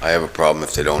problem. I have a problem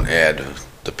if they don't add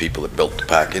the people that built the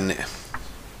park in there.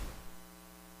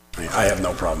 I have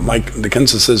no problem. Mike, the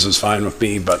consensus is fine with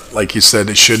me, but like you said,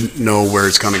 it should know where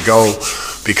it's going to go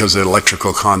because of the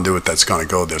electrical conduit that's going to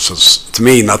go there. So to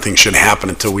me, nothing should happen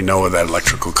until we know where that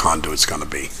electrical conduit's going to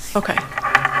be. Okay.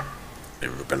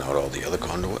 They've ripping out all the other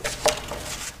conduit.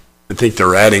 I think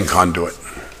they're adding conduit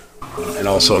and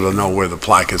also to know where the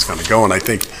plaque is going to go. And I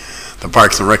think the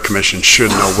Parks and Rec Commission should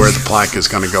know where the plaque is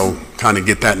going to go, kind of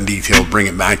get that in detail, bring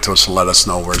it back to us and let us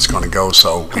know where it's going to go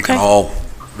so we can Okay. all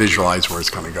visualize where it's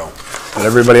going to go. But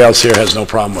everybody else here has no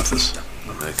problem with this.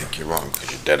 I think you're wrong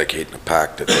because you're dedicating a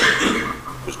park that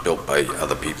was built by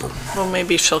other people. Well,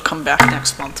 maybe she'll come back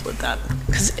next month with that.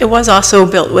 Because it was also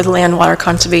built with land water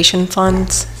conservation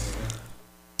funds.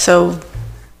 So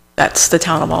that's the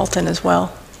town of Alton as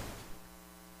well.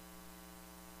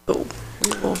 So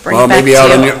we'll bring Well, it back maybe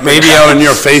out on to your, you. maybe out on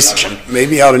your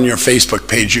maybe out on your Facebook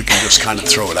page, you can just kind of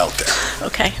throw it out there.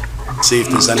 Okay, See if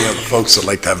there's any other folks that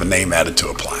like to have a name added to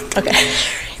a plaque. okay.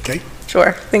 Okay?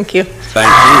 Sure, thank you. Thank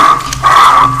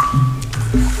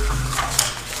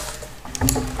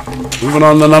you. Moving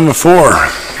on to number 4.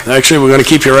 Actually, we're going to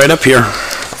keep you right up here,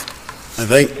 I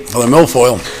think, for the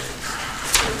milfoil.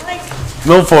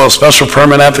 Milfoil special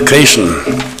permit application,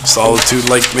 Solitude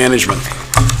Lake Management.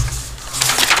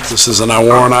 This is in our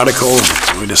warrant article.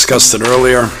 We discussed it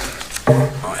earlier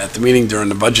at the meeting during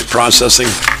the budget processing.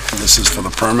 This is for the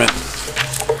permit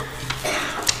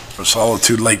for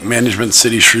Solitude Lake Management,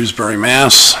 City Shrewsbury,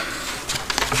 Mass.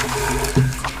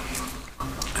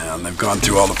 And they've gone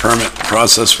through all the permit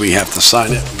process. We have to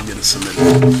sign it and get it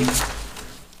submitted.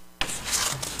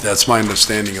 That's my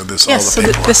understanding of this, all Yes, the so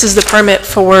paperwork. this is the permit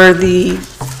for the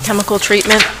chemical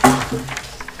treatment.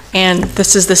 And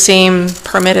this is the same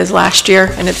permit as last year,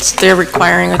 and they're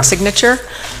requiring a signature.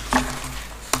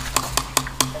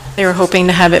 They were hoping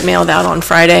to have it mailed out on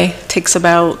Friday. Takes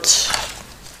about,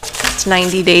 it's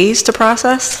 90 days to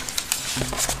process.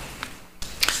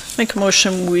 Make a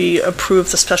motion, we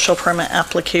approve the special permit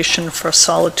application for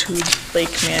Solitude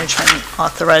Lake Management,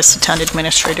 authorize the town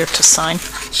administrator to sign.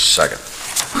 Second.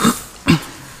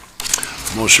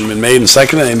 Motion been made and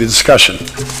seconded. Any discussion?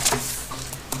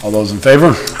 All those in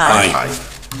favor? Aye.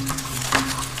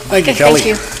 Thank you, Okay, Kelly.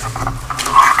 thank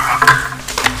you.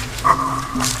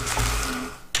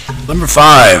 Number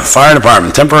 5, Fire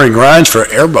Department, temporary garage for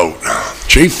airboat.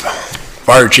 Chief,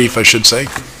 Fire Chief, I should say.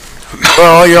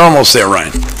 Well, you're almost there,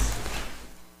 Ryan.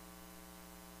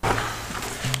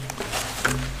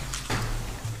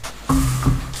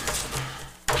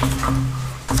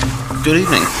 Good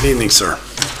evening. Good evening, sir.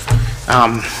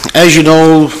 As you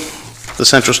know, the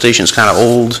central station's kind of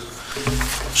old.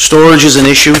 Storage is an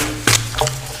issue.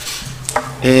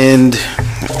 And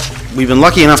we've been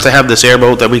lucky enough to have this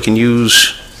airboat that we can use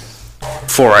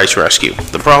for ice rescue.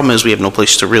 The problem is we have no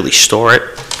place to really store it.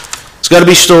 It's got to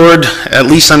be stored at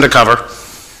least undercover.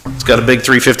 It's got a big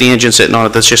 350 engine sitting on it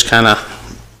that's just kind of,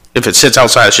 if it sits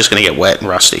outside, it's just going to get wet and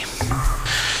rusty.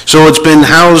 So it's been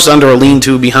housed under a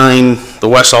lean-to behind the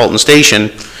West Alton Station,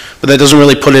 but that doesn't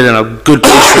really put it in a good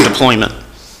place for deployment.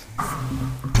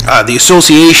 The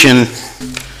association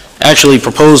actually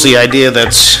proposed the idea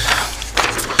that's,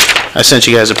 I sent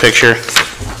you guys a picture.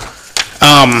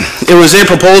 It was their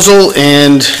proposal,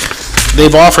 and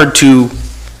they've offered to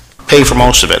pay for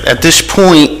most of it. At this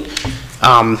point,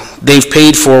 they've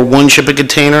paid for one shipping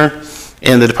container,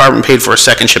 and the department paid for a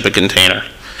second shipping container.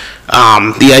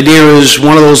 The idea is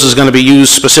one of those is going to be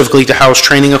used specifically to house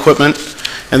training equipment,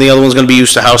 and the other one's going to be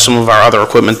used to house some of our other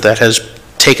equipment that has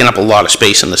taken up a lot of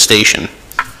space in the station.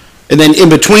 And then in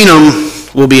between them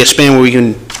will be a span where we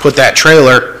can put that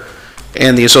trailer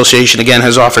and the association, again,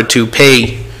 has offered to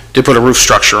pay to put a roof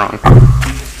structure on.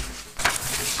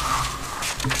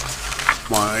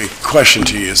 My question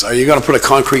to you is, are you going to put a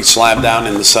concrete slab down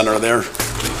in the center of there?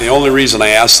 The only reason I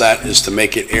ask that is to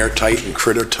make it airtight and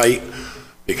critter tight,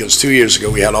 because 2 years ago,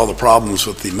 we had all the problems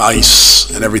with the mice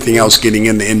and everything else getting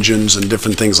in the engines and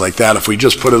different things like that. If we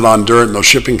just put it on dirt and those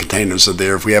shipping containers are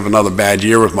there, if we have another bad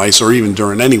year with mice, or even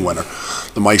during any winter,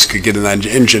 the mice could get in that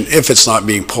engine if it's not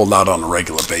being pulled out on a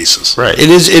regular basis. Right, it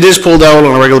is pulled out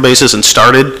on a regular basis and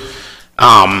started.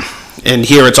 And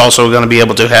here it's also going to be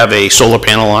able to have a solar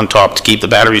panel on top to keep the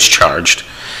batteries charged.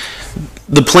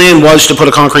 The plan was to put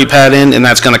a concrete pad in, and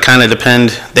that's going to kind of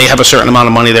depend. They have a certain amount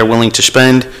of money they're willing to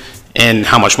spend, and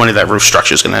how much money that roof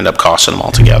structure is going to end up costing them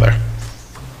altogether.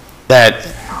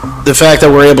 The fact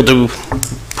that we're able to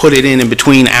put it in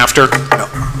between after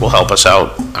will help us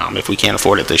out if we can't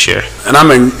afford it this year. And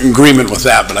I'm in agreement with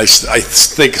that, but I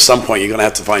think at some point you're going to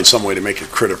have to find some way to make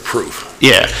it critter-proof.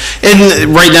 Yeah,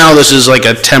 and right now this is like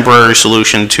a temporary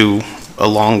solution to a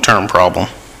long-term problem.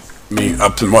 I mean,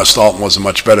 up in West Alton wasn't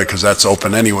much better because that's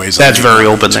open anyways. That's very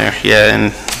open there, yeah,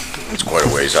 and It's quite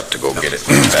a ways up to go get it.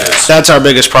 that's our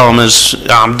biggest problem is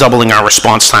doubling our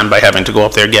response time by having to go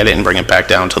up there, get it, and bring it back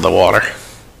down to the water.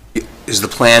 Is the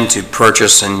plan to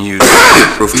purchase and use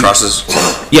roof trusses?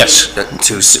 Yes.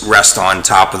 To rest on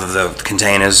top of the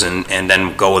containers and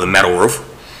then go with a metal roof?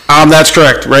 That's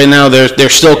correct. Right now, they're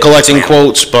still collecting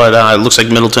quotes, but it looks like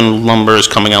Middleton Lumber is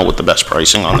coming out with the best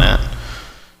pricing on that.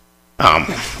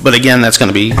 But again, that's going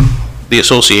to be the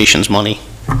association's money.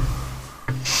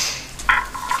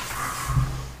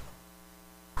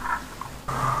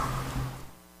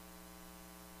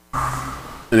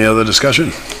 Any other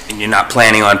discussion? And you're not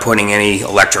planning on putting any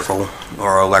electric or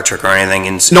anything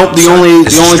in? Nope, the only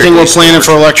thing we're planning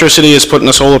for electricity is putting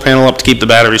a solar panel up to keep the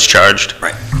batteries charged.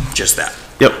 Right, just that.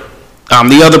 Yep.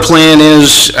 The other plan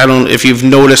is, I don't, if you've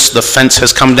noticed, the fence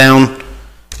has come down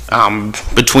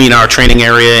between our training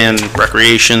area and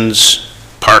recreations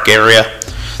park area.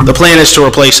 The plan is to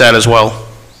replace that as well.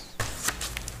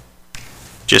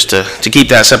 Just to keep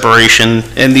that separation,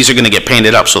 and these are gonna get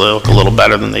painted up so they look a little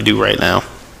better than they do right now.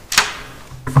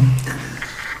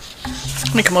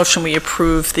 Make a motion, we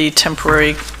approve the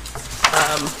temporary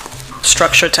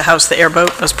structure to house the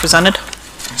airboat as presented.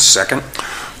 Second.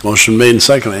 Motion made and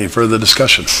second. Any further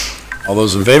discussion? All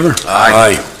those in favor?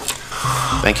 Aye.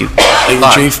 Thank you.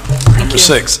 Thank you, Chief. Number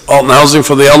 6, Alton Housing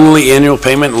for the elderly annual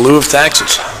payment in lieu of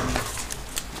taxes.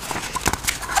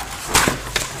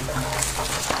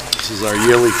 This is our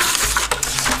yearly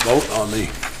vote on the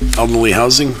elderly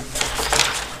housing.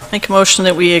 Make a motion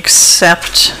that we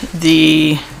accept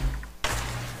the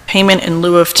payment in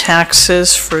lieu of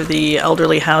taxes for the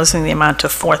elderly housing, the amount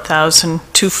of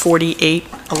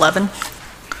 $4,248.11.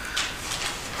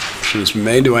 Motion is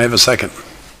made. Do I have a second?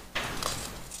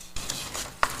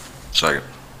 Second.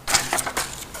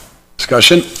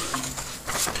 Discussion?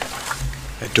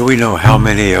 Do we know how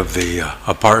many of the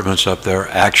apartments up there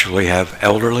actually have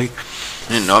elderly?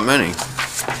 Not many.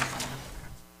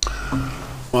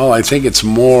 Well, I think it's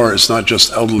more, it's not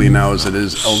just elderly now as it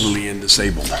is elderly and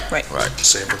disabled. Right. Right.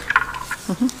 Disabled.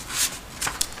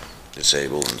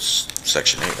 Disabled and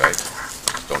Section 8, right?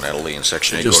 Don't elderly and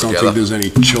Section 8 go Just don't together? think there's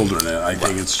any children in it. I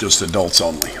think it's just adults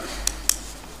only.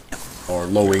 Or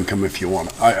low income if you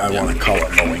want. I want to call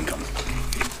it low income.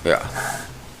 Yeah.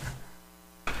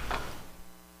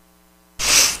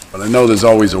 But I know there's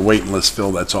always a waiting list,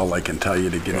 Phil. That's all I can tell you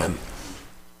to get in.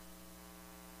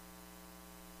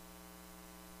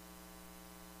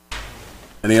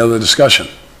 Any other discussion?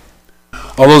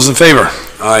 All those in favor?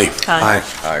 Aye. Aye.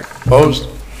 Aye. Opposed?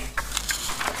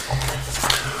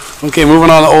 Okay,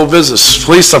 moving on to old business.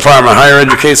 Police Department, higher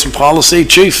education policy.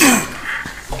 Chief?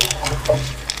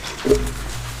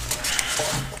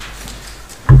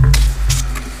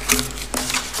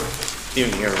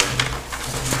 Even here.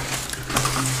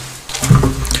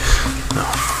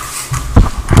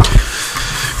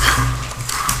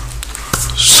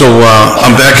 So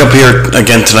I'm back up here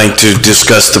again tonight to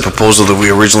discuss the proposal that we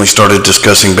originally started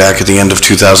discussing back at the end of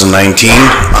 2019.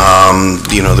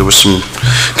 There was some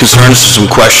concerns, some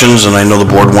questions, and I know the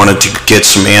board wanted to get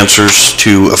some answers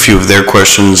to a few of their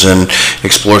questions and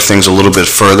explore things a little bit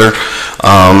further.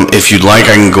 If you'd like,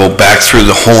 I can go back through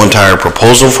the whole entire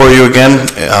proposal for you again,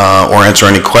 or answer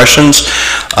any questions.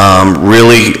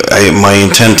 Really, my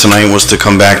intent tonight was to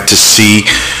come back to see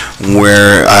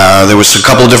where there was a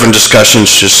couple of different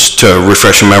discussions, just to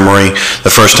refresh your memory. The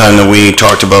first time that we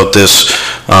talked about this,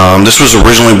 this was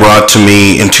originally brought to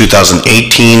me in 2018.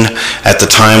 At the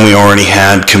time, we already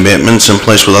had commitments in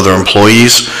place with other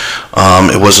employees.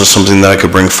 It wasn't something that I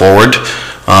could bring forward.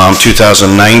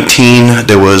 2019,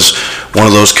 there was, one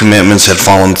of those commitments had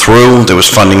fallen through, there was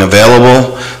funding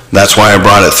available. That's why I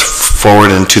brought it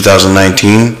forward in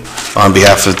 2019 on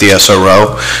behalf of the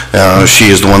SRO.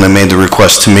 She is the one that made the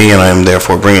request to me, and I am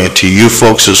therefore bringing it to you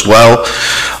folks as well.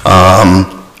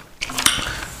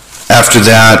 After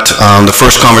that, the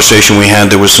first conversation we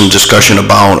had, there was some discussion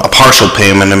about a partial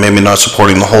payment and maybe not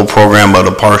supporting the whole program, but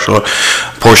a partial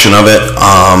portion of it.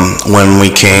 When we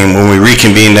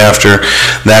reconvened after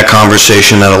that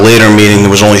conversation at a later meeting,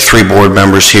 there was only 3 board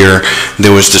members here.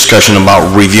 There was discussion about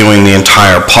reviewing the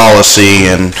entire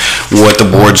policy and what the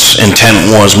board's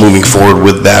intent was moving forward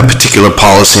with that particular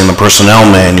policy in the personnel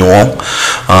manual.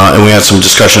 And we had some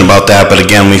discussion about that, but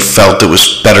again, we felt it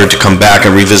was better to come back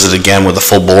and revisit again with a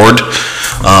full board.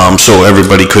 So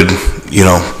everybody could,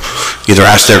 either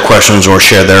ask their questions or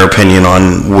share their opinion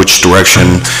on which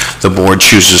direction the board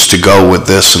chooses to go with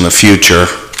this in the future,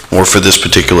 or for this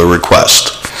particular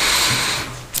request.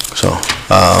 So,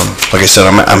 like I said,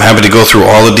 I'm happy to go through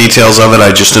all the details of it.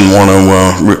 I just didn't want to,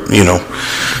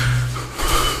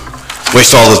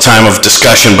 waste all the time of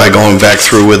discussion by going back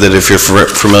through with it if you're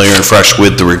familiar and fresh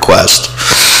with the request.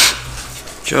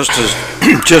 Just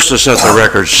to set the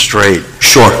record straight.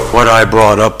 Sure. What I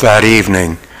brought up that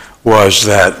evening was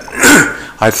that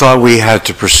I thought we had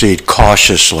to proceed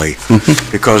cautiously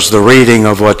because the reading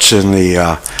of what's in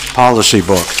the policy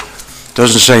book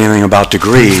doesn't say anything about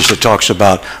degrees. It talks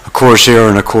about a course here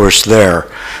and a course there.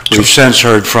 We've since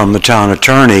heard from the town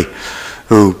attorney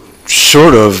who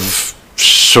sort of,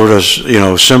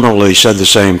 similarly said the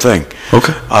same thing.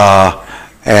 Okay.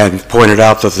 And pointed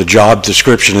out that the job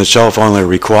description itself only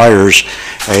requires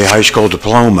a high school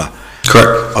diploma.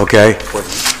 Correct. Okay?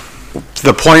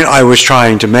 The point I was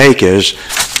trying to make is,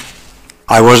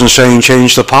 I wasn't saying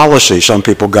change the policy. Some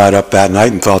people got up that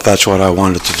night and thought that's what I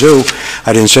wanted to do.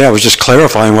 I didn't say, I was just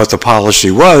clarifying what the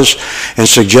policy was and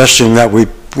suggesting that we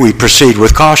proceed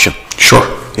with caution. Sure.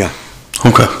 Yeah.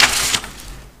 Okay.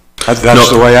 That's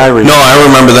the way I read it. No, I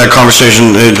remember that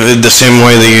conversation the same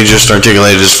way that you just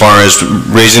articulated, as far as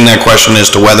raising that question as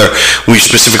to whether we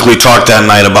specifically talked that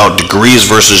night about degrees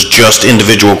versus just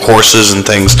individual courses and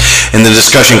things. And the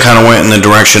discussion kind of went in the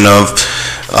direction of,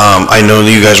 I know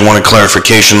that you guys wanted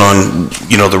clarification on,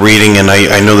 the reading, and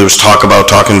I know there was talk about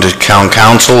talking to town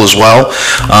council as well,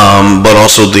 but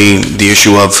also the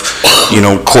issue of,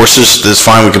 courses. That's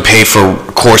fine, we can pay for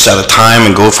a course at a time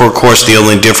and go for a course. The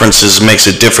only difference is, makes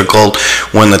it difficult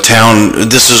when the town,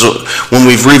 when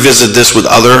we've revisited this with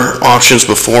other options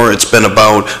before, it's been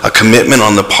about a commitment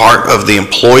on the part of the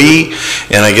employee,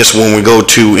 and I guess when we go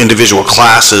to individual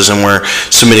classes and we're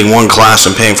submitting one class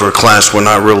and paying for a class, we're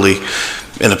not really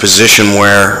in a position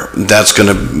where that's going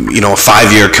to, a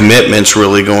 5-year commitment's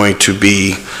really going to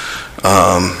be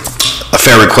a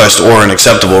fair request or an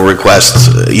acceptable request,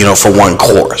 for one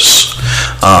course.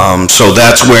 So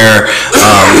that's where,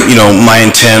 my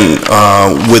intent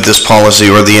with this policy,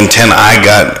 or the intent I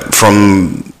got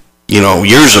from,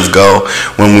 years ago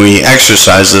when we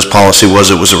exercised this policy, was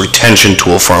it was a retention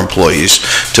tool for employees,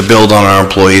 to build on our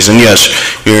employees. And yes,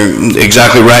 you're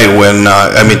exactly right. When,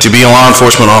 to be a law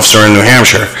enforcement officer in New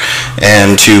Hampshire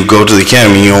and to go to the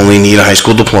academy, you only need a high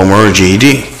school diploma or a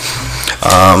GED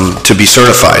to be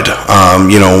certified.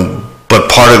 But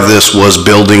part of this was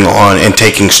building on and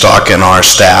taking stock in our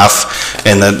staff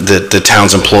and the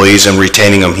town's employees and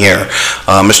retaining them here.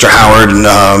 Mr. Howard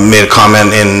made a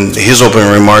comment in his opening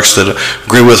remarks that I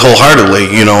agree with wholeheartedly.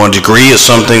 A degree is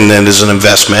something that is an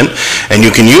investment, and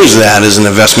you can use that as an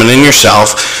investment in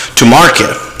yourself to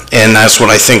market. And that's what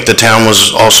I think the town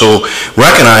was also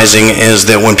recognizing, is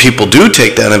that when people do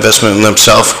take that investment in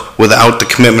themselves without the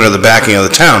commitment or the backing of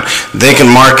the town, they can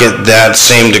market that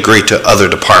same degree to other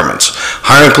departments.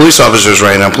 Hiring police officers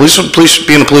right now, being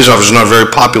a police officer is not a very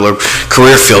popular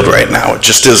career field right now. It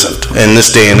just isn't in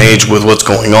this day and age with what's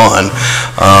going on.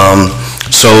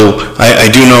 So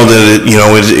I do know that,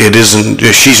 it isn't,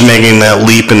 she's making that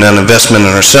leap and that investment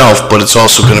in herself, but it's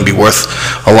also going to be worth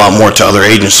a lot more to other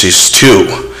agencies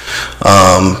too.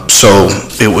 So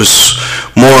it was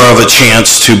more of a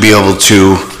chance to be able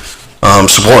to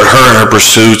support her in her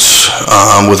pursuits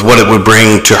with what it would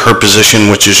bring to her position,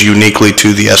 which is uniquely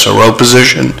to the SRO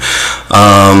position,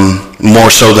 more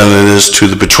so than it is to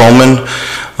the patrolman,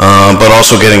 but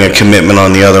also getting a commitment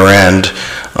on the other end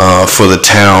for the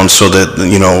town, so that,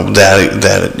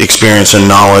 that experience and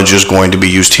knowledge is going to be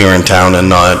used here in town and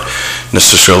not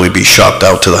necessarily be shopped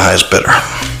out to the highest bidder.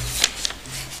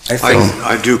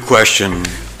 I do question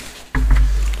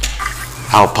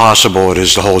how possible it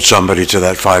is to hold somebody to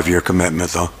that 5-year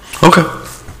commitment, though. Okay.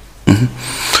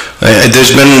 There's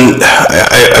been,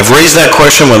 I've raised that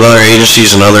question with other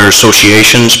agencies and other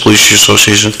associations, police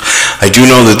associations. I do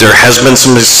know that there has been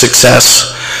some success,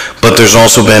 but there's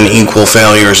also been equal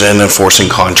failures in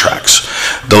enforcing contracts.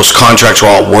 Those contracts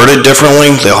are all worded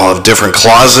differently. They all have different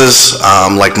clauses.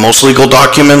 Like most legal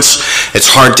documents, it's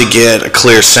hard to get a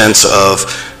clear sense of,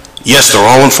 yes, they're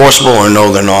all enforceable, or no,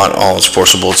 they're not all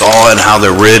enforceable. It's all in how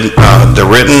they're written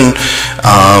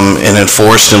and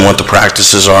enforced, and what the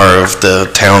practices are of the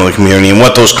town or the community, and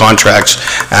what those contracts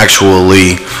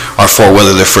actually are for,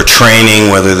 whether they're for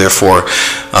training, whether they're for,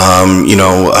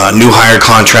 new hire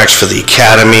contracts for the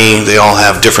academy. They all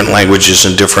have different languages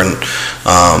and different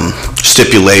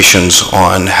stipulations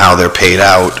on how they're paid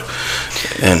out.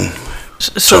 And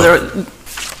so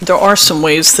there are some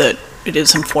ways that it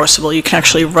is enforceable. You can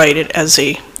actually write it as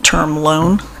a term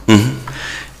loan.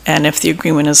 And if the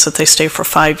agreement is that they stay for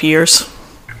 5 years,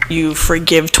 you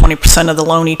forgive 20% of the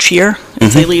loan each year.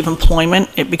 If they leave employment,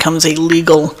 it becomes a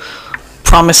legal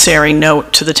promissory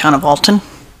note to the town of Alton.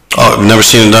 Oh, I've never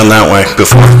seen it done that way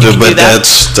before, but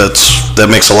that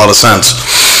makes a lot of sense.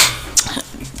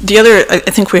 The other, I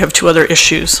think we have two other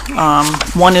issues.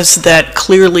 One is that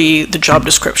clearly the job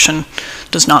description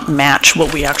does not match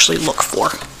what we actually look for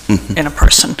in a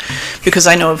person, because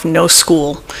I know of no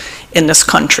school in this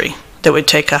country that would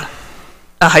take a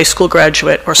high school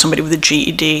graduate or somebody with a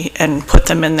GED and put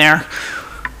them in there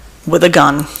with a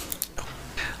gun,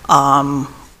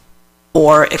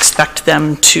 or expect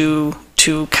them to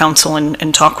counsel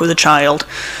and talk with a child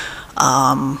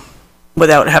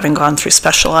without having gone through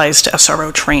specialized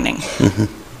SRO training.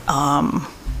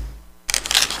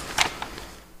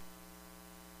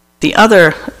 The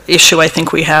other issue I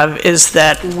think we have is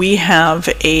that we have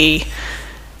an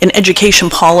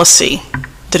education policy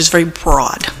that is very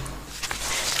broad.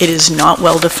 It is not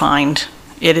well-defined.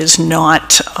 It is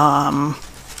not,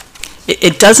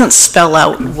 it doesn't spell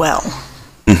out well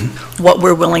what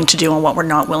we're willing to do and what we're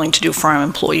not willing to do for our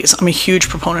employees. I'm a huge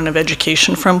proponent of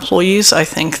education for employees. I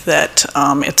think that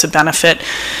it's a benefit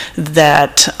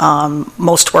that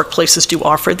most workplaces do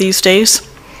offer these days.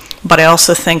 But I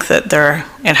also think that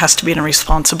it has to be done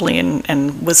responsibly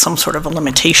and with some sort of a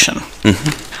limitation.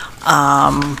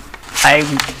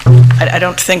 I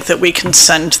don't think that we can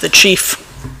send the chief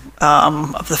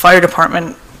of the fire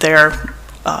department there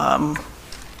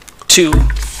to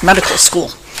medical school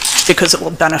because it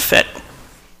will benefit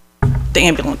the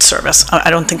ambulance service. I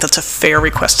don't think that's a fair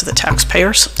request to the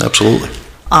taxpayers. Absolutely.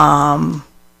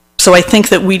 So I think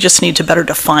that we just need to better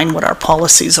define what our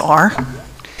policies are.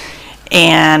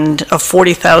 And a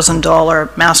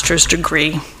 $40,000 master's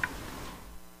degree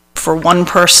for one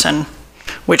person,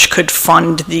 which could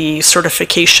fund the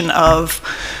certification of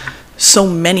so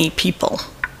many people,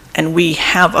 and we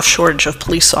have a shortage of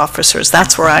police officers,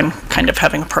 that's where I'm kind of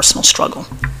having a personal struggle.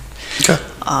 Okay.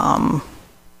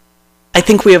 I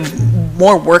think we have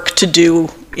more work to do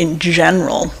in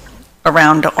general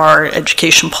around our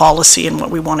education policy and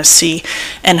what we want to see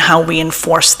and how we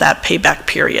enforce that payback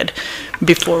period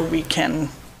before we can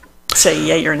say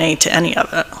yay or nay to any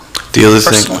of it. The other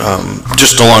thing,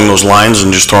 just along those lines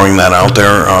and just throwing that out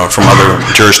there from other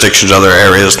jurisdictions, other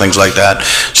areas, things like that,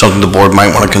 something the board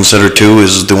might want to consider too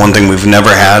is the one thing we've never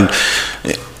had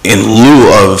in lieu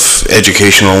of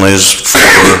educational is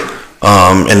for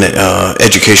an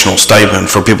educational stipend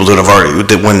for people that have already,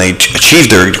 that when they achieve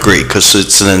their degree, because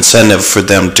it's an incentive for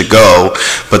them to go,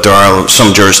 but there are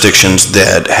some jurisdictions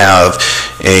that have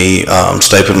a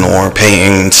stipend or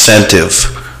paying incentive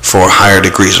for higher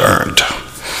degrees earned.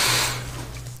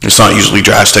 It's not usually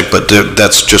drastic, but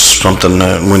that's just something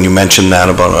when you mention that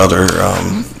about other,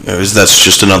 that's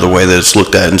just another way that it's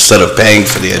looked at. Instead of paying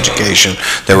for the education,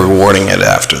 they're rewarding it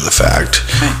after the fact.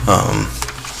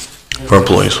 For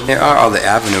employees. There are other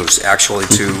avenues, actually,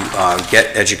 to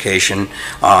get education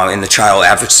in the Child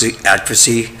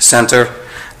Advocacy Center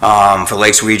for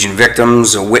Lakes Region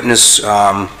victims or witness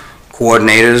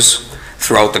coordinators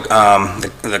throughout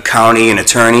the county and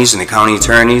attorneys and the county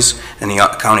attorneys and the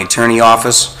county attorney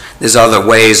office. There's other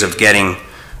ways of getting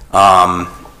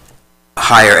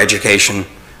higher education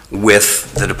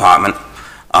with the department.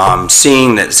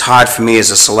 Seeing that it's hard for me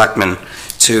as a selectman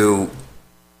to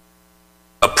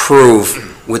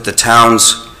approve with the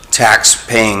town's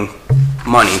tax-paying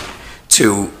money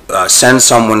to send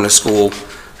someone to school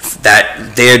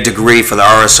that their degree for the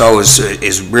RSO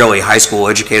is really high school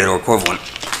educated or equivalent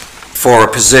for a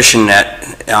position that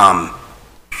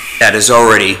that is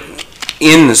already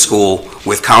in the school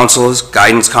with counselors,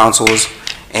 guidance counselors,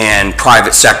 and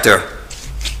private sector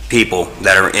people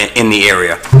that are in the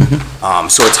area.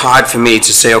 So it's hard for me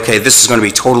to say, okay, this is going to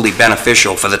be totally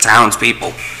beneficial for the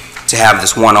townspeople to have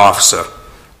this one officer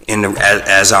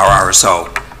as our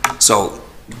RSO. So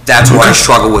that's why I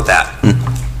struggle with that.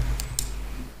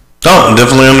 No, I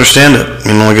definitely understand it.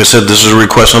 Like I said, this is a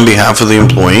request on behalf of the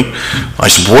employee. I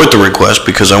support the request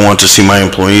because I want to see my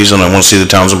employees and I want to see the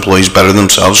town's employees better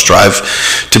themselves, strive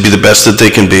to be the best that they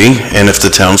can be. And if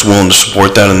the town's willing to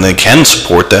support that and they can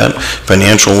support that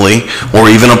financially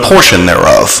or even a portion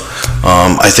thereof,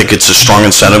 I think it's a strong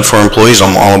incentive for employees.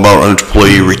 I'm all about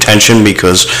employee retention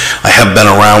because I have been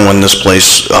around when this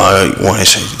place, when I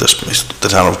say this place, the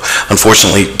town of,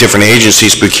 unfortunately, different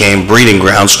agencies became breeding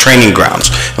grounds, training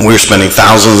grounds, and we were spending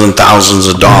thousands and thousands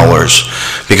of dollars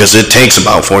because it takes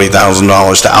about $40,000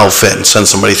 to outfit and send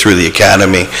somebody through the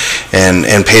academy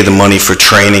and pay the money for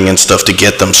training and stuff to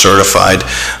get them certified.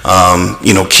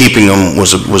 Keeping them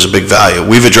was a big value.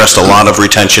 We've addressed a lot of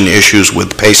retention issues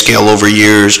with pay scale over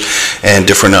years and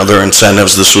different other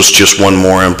incentives. This was just one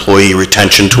more employee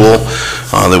retention tool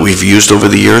that we've used over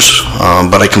the years.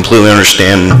 But I completely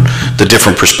understand the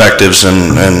different perspectives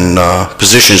and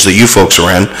positions that you folks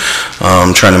are in,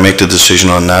 trying to make the decision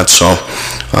on that. So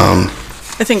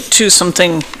I think too,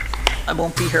 something, I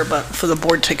won't be here, but for the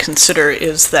board to consider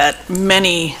is that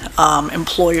many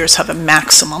employers have a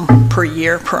maximum per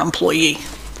year per employee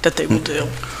that they will do.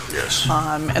 Yes.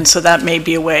 And so that may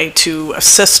be a way to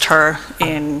assist her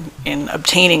in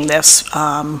obtaining this.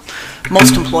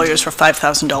 Most employers are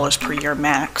 $5,000 per year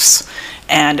max,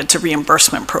 and it's a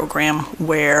reimbursement program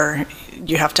where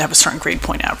you have to have a certain grade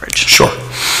point average. Sure.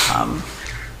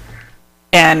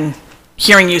 And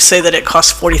hearing you say that it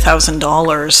costs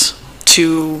 $40,000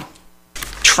 to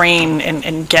train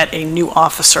and get a new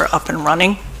officer up and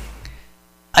running,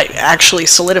 it actually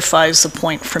solidifies the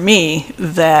point for me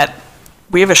that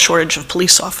we have a shortage of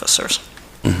police officers.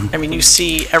 I mean, you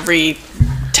see every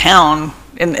town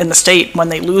in the state, when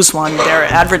they lose one, they're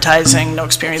advertising, no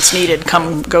experience needed,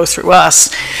 come go through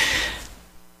us.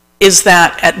 Is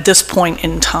that, at this point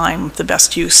in time, the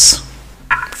best use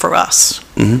for us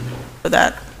for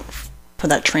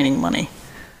that training money?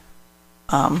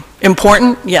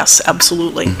 Important? Yes,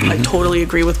 absolutely. I totally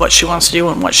agree with what she wants to do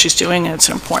and what she's doing, and it's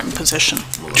an important position.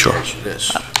 Well, sure. It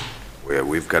is. Where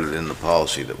we've got it in the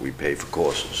policy that we pay for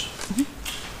courses.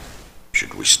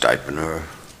 Should we stipend her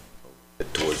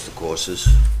towards the courses,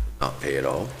 not pay it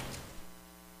all?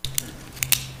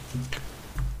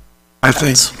 I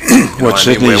think what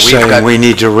Sydney's saying, we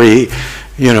need to we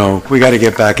got to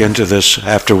get back into this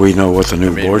after we know what the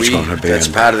new board's going to be. That's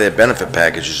part of their benefit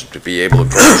package, is to be able to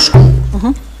go to school.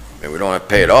 I mean, we don't have to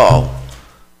pay it all,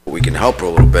 but we can help her a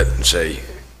little bit and say,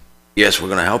 yes, we're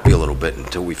going to help you a little bit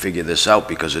until we figure this out,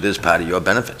 because it is part of your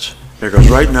benefits. Because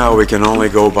right now, we can only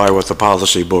go by what the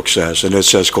policy book says, and it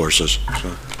says courses.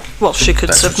 So. Well, she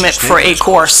could submit for a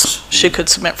course. She could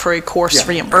submit for a course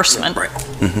reimbursement. Right.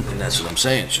 And that's what I'm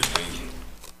saying. Should we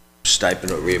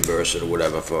stipend or reimburse it or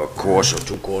whatever for a course or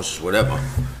two courses, whatever,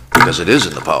 because it is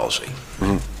in the policy.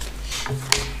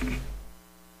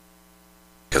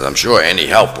 Because I'm sure any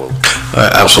help will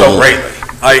absolutely. Greatly.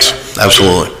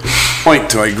 Absolutely.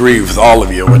 I agree with all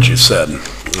of you, what you said.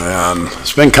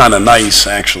 It's been kind of nice,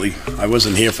 actually. I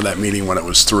wasn't here for that meeting when it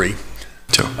was 3.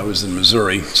 I was in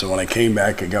Missouri, so when I came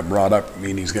back, it got brought up,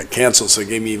 meetings got canceled, so it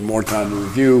gave me even more time to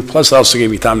review. Plus, it also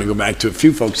gave me time to go back to a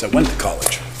few folks that went to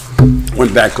college.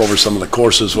 Went back over some of the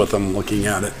courses with them, looking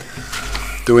at it,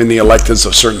 doing the electives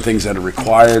of certain things that are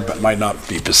required but might not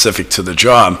be specific to the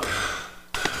job.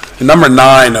 And number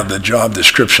 9 of the job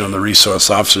description of the resource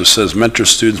officer says mentor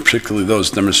students, particularly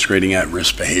those demonstrating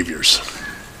at-risk behaviors.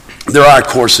 There are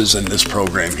courses in this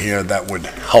program here that would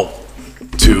help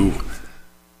to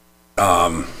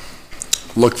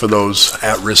look for those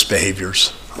at-risk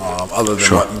behaviors, other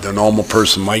than what the normal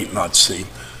person might not see.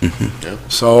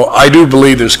 So I do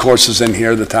believe there's courses in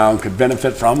here the town could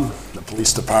benefit from, the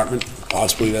police department,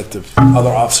 possibly that the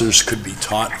other officers could be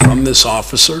taught from this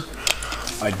officer.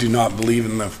 I do not believe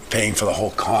in the paying for the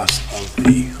whole cost of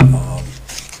the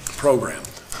program,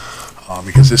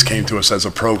 because this came to us as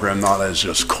a program, not as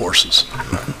just courses.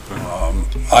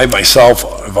 I myself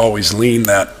have always leaned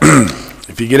that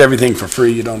if you get everything for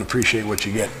free, you don't appreciate what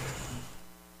you get.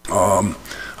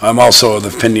 I'm also of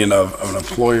the opinion of an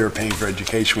employer paying for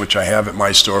education, which I have at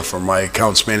my store for my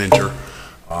accounts manager,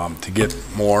 to get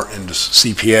more into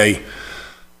CPA.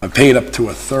 I paid up to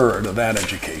 1/3 of that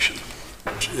education.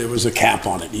 There was a cap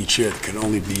on it each year. It could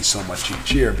only be so much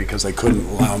each year because I couldn't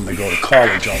allow them to go to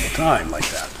college all the time like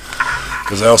that.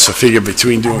 Because I also figure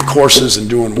between doing courses and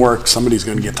doing work, somebody's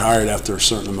going to get tired after a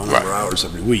certain amount of hours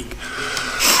every week.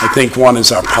 I think one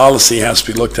is our policy has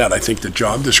to be looked at. I think the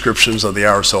job descriptions of the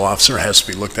RSO officer has to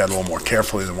be looked at a little more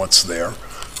carefully than what's there.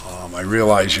 I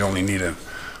realize you only need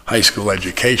high school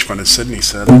education, but as Sydney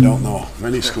said, I don't know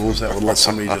many schools that would let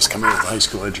somebody just come in with a high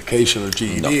school education or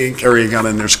GED and carry a gun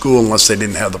in their school unless they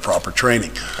didn't have the proper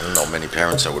training. I don't know many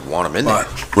parents that would want them in there.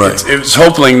 But it was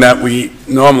hoping that we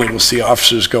normally will see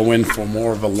officers go in for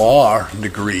more of a law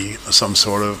degree, some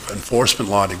sort of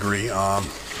enforcement law degree,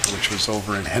 which was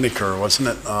over in Henniker, wasn't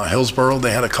it? Hillsborough,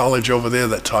 they had a college over there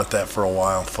that taught that for a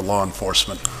while for law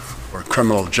enforcement or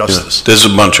criminal justice. Yeah, there's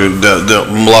a bunch of, a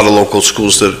lot of local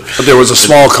schools that... But there was a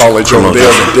small college over there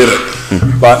that did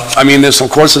it. But, I mean, there's some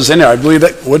courses in there, I believe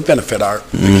that would benefit the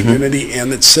community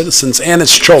and its citizens and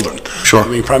its children. Sure. I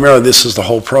mean, primarily, this is the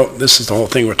whole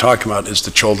thing we're talking about, is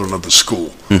the children of the school,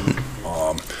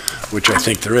 which I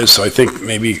think there is. So I think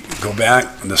maybe go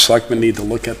back, and the selectmen need to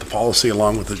look at the policy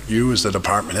along with you as the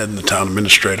department head and the town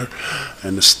administrator,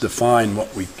 and just define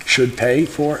what we should pay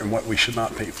for and what we should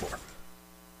not pay for.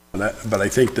 But I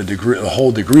think the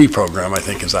whole degree program, I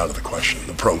think, is out of the question,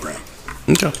 the program.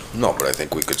 Okay. No, but I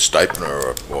think we could stipend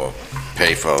or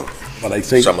pay for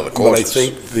some of the courses. But I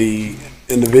think the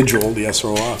individual, the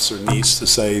SRO officer, needs to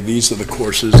say, these are the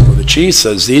courses, or the chief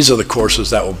says, these are the courses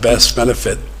that will best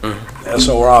benefit the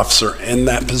SRO officer in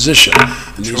that position,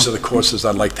 and these are the courses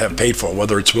I'd like to have paid for,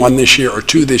 whether it's 1 this year or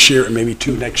 2 this year, and maybe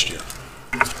 2 next year.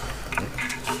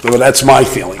 So that's my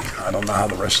feeling. I don't know how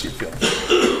the rest of you feel.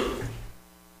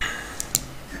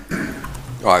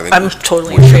 I'm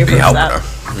totally in favor of that.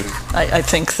 I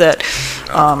think that,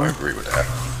 I agree with that.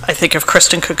 I think if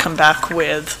Kristen could come back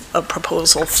with a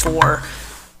proposal for,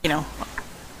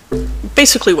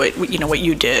 basically what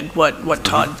you did, what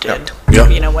Todd did,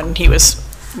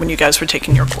 when you guys were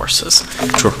taking your courses.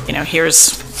 Sure.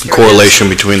 Here's correlation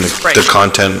between the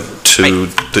content to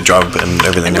the job and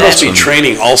everything And else. there'll be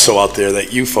training also out there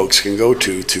that you folks can go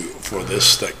to for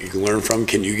this, that you can learn from.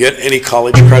 Can you get any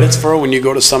college credits for when you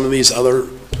go to some of these other?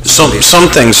 Some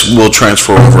things will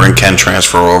transfer over and can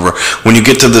transfer over. When you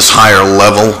get to this higher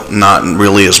level, not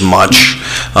really as much.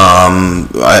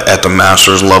 At the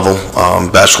master's level,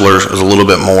 bachelor is a little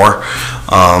bit more.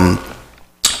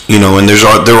 And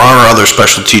there are other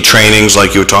specialty trainings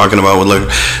like you were talking about,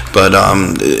 but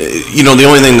the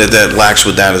only thing that lacks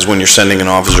with that is when you're sending an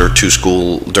officer to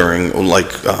school during,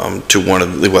 to one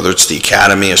of, whether it's the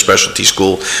academy, a specialty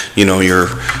school,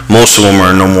 most of them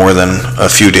are no more than a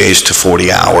few days to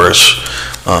 40 hours.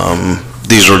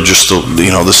 These are just,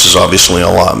 this is obviously a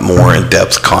lot more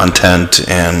in-depth content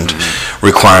and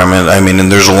requirement. I mean, and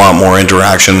there's a lot more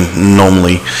interaction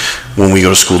normally when we go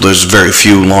to school. There's very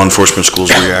few law enforcement schools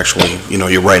where you're actually,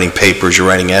 you're writing papers, you're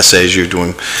writing essays, you're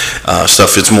doing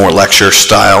stuff. It's more lecture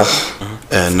style,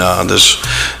 and there's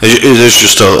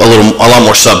just a lot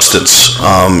more substance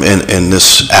in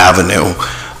this avenue.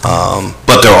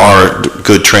 But there are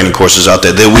good training courses out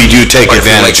there that we do take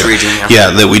advantage of.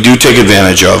 That we do take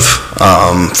advantage of,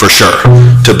 for sure,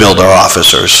 to build our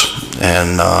officers.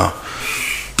 And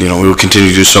we will continue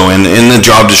to do so. And in the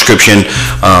job description,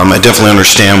 I definitely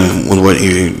understand what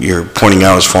you're pointing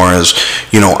out as far as,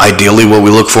 ideally what we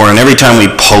look for. And every time we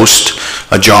post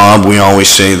a job, we always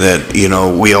say that,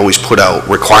 we always put out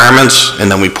requirements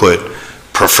and then we put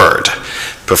preferred.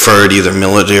 Preferred either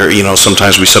military,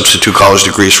 sometimes we substitute college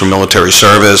degrees for military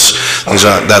service.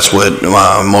 That's what a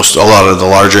lot of the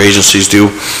larger agencies do,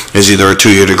 is either a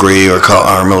 2-year degree or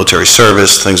military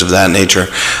service, things of that nature.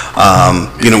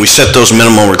 We set those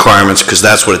minimal requirements because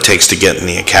that's what it takes to get in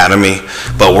the academy,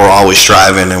 but we're always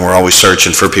striving and we're always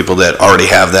searching for people that already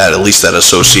have that, at least that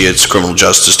associate's criminal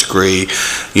justice degree,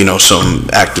 some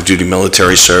active duty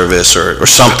military service or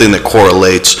something that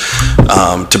correlates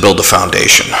to build a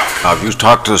foundation. Have you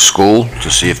talked to the school to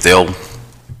see if they'll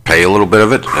pay a little bit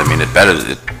of it? I mean, it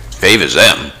favors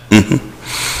them.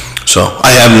 So I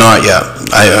have not yet.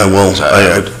 I will.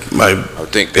 I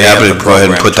think be happy to go ahead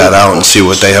and put that out and see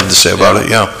what they have to say about it.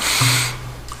 Yeah.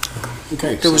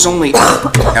 Okay. There was only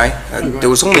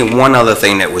one other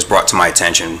thing that was brought to my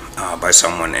attention by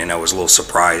someone, and I was a little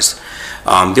surprised.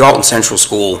 The Alton Central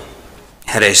School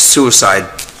had a suicide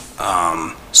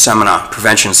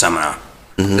prevention seminar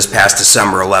this past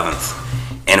December 11th,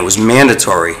 and it was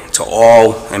mandatory to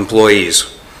all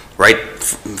employees, right,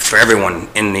 for everyone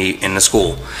in the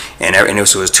school, and it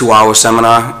was a 2-hour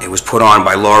seminar. It was put on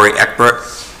by Laurie Eckbert,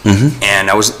 and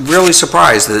I was really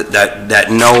surprised that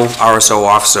no RSO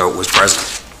officer was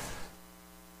present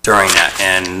during that,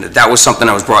 and that was something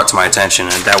that was brought to my attention,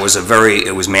 and that was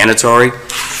it was mandatory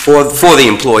for the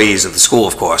employees of the school,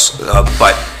 of course,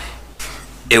 but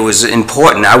it was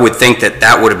important. I would think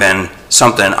that would have been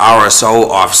something an RSO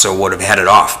officer would have headed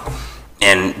off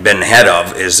and been head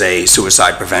of, is a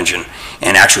suicide prevention,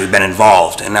 and actually been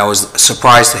involved. And I was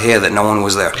surprised to hear that no one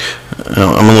was there.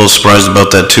 I'm a little surprised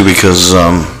about that too, because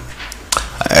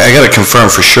I gotta confirm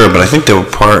for sure, but I think they were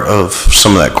part of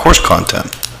some of that course content,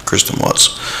 Kristen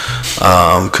was.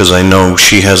 Because I know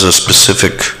she has a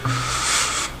specific,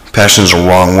 passion's a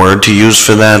wrong word to use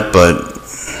for that, but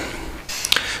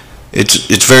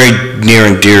it's very near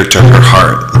and dear to her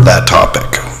heart, that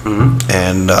topic.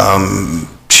 And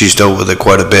she's dealt with it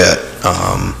quite a bit,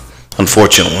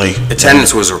 unfortunately.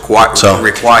 Attendance was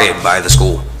required by the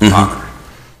school department.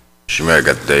 She may have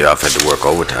got the day off, had to work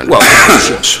overtime. Well,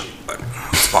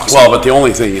 Well, but the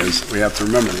only thing is, we have to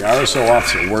remember, the RSO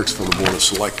officer works for the Board of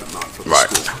Selectmen, not for the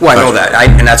school. Well, I know that,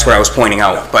 and that's what I was pointing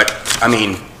out, but, I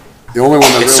mean, The only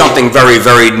one that it's really- something very,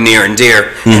 very near and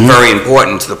dear, and very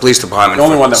important to the police department. The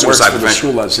only one for that works suicide for the prevention.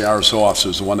 school as the RSO officer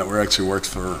is the one that actually works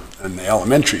for, in the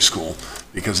elementary school,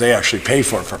 because they actually pay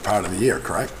for it for part of the year,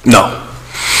 correct? No.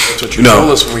 That's what you told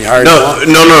us when we hired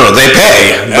them. No, they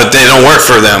pay, but they don't work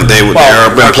for them. They're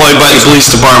employed by the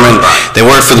police department, they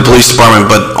work for the police department,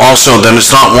 but also, then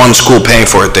it's not one school paying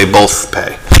for it, they both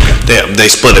pay. They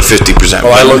split it 50%.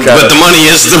 Well, I look at But it- the money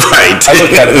is the right. I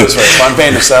look at it this way, if I'm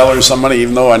paying a salary to somebody,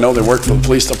 even though I know they work for the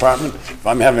police department, if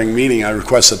I'm having a meeting, I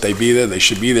request that they be there, they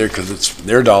should be there, because it's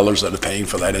their dollars that are paying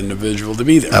for that individual to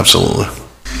be there. Absolutely.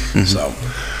 So,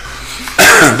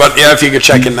 but yeah, if you could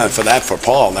check in for that for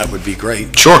Paul, that would be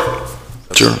great. Sure,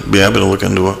 be happy to look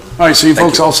into it. All right, so you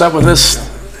folks all set with this?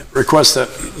 Request that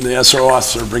the SRO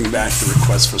officer bring back the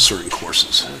request for certain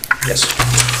courses. Yes.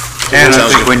 And I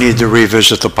think we need to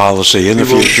revisit the policy in the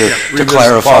We will, future yeah, to revisit the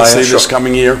clarify policy it. this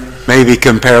coming year. Maybe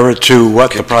compare it to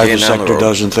what the private down the sector road.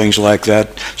 does and things like that.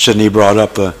 Sydney brought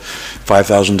up the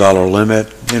 $5,000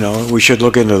 limit, we should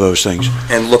look into those things.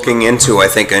 And looking into, I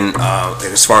think,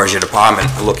 as far as your department,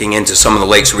 looking into some of the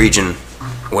Lakes region,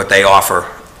 what they offer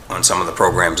on some of the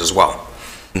programs as well.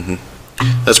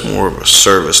 That's more of a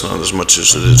service, not as much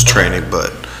as it is training,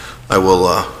 but I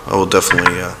will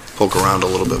definitely poke around a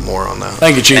little bit more on that.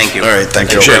 Thank you, Chief. Thank you. All right,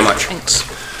 thank you. very much. Thanks.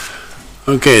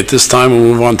 Okay, at this time,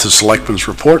 we'll move on to Selectmen's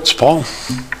reports. Paul?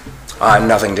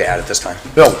 Nothing to add at this time.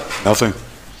 Bill? Nothing.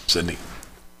 Sydney?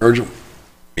 Virgil?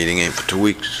 Meeting ain't for 2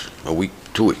 weeks, a week,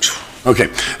 2 weeks. Okay,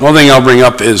 the only thing I'll bring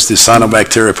up is the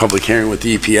cyanobacteria public hearing with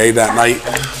the EPA that night.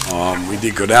 We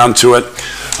did go down to it.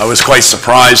 I was quite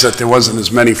surprised that there wasn't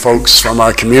as many folks from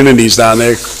our communities down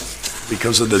there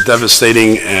because of the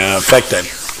devastating effect that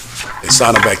the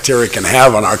cyanobacteria can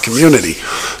have on our community,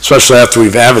 especially after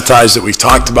we've advertised it, we've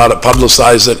talked about it,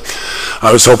 publicized it.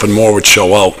 I was hoping more would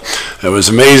show out. It was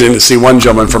amazing to see one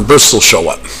gentleman from Bristol show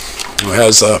up, who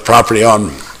has a property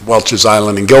on Welch's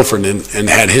Island in Guilford and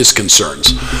had his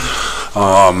concerns.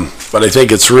 But I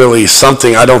think it's really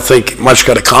something, I don't think much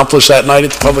got accomplished that night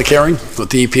at the public hearing with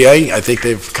the EPA. I think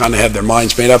they've kind of had their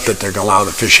minds made up that they're going to allow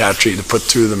the fish hatchery to put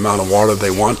through the amount of water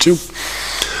they want to.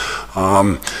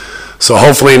 So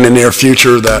hopefully in the near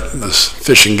future that this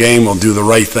Fish and Game will do the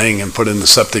right thing and put in the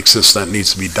septic system that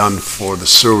needs to be done for the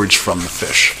sewage from the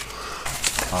fish.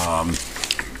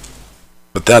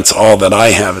 But that's all that I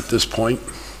have at this point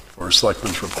for a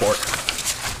Selectmen's report.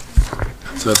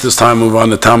 So at this time, move on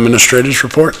to Town Administrator's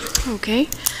report. Okay.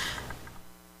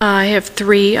 I have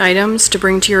 3 items to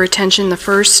bring to your attention. The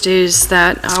first is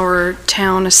that our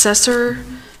town assessor,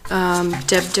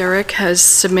 Deb Derrick, has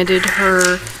submitted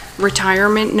her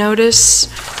retirement notice.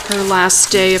 Her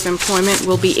last day of employment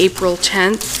will be April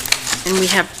 10th, and we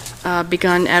have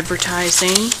begun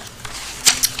advertising.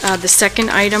 The second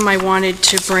item I wanted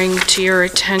to bring to your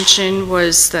attention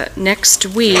was that next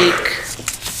week,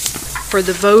 for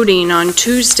the voting on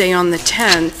Tuesday on the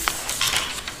 10th,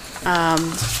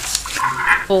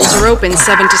 polls are open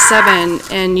 7 to 7,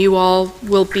 and you all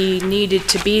will be needed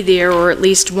to be there, or at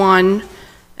least one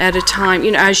at a time,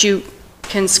 as you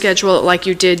can schedule it like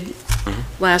you did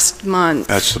last month.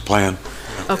 That's the plan.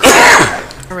 Okay,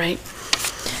 all right.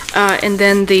 And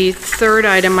then the third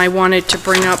item I wanted to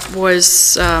bring up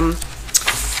was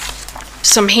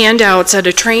some handouts at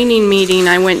a training meeting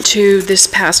I went to this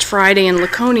past Friday in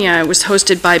Laconia. It was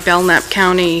hosted by Belknap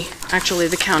County, actually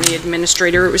the county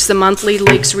administrator. It was the monthly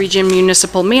Lakes Region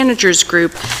Municipal Managers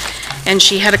Group, and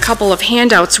she had a couple of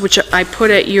handouts which I put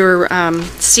at your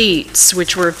seats,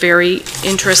 which were very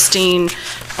interesting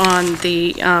on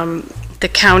the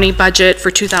county budget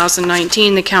for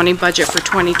 2019, the county budget for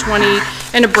 2020,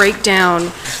 and a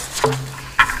breakdown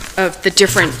of the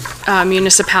different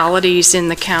municipalities in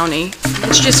the county.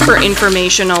 It's just for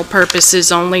informational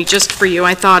purposes only, just for you.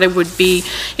 I thought it would be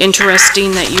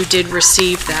interesting that you did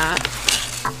receive that.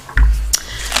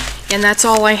 And that's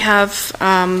all I have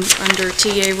under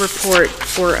TA report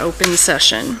for open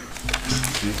session.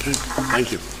 Okay,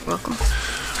 thank you. Welcome.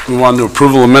 Move on to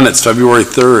approval of minutes, February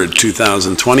 3rd,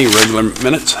 2020, regular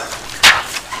minutes.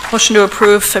 Motion to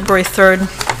approve February 3rd.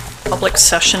 public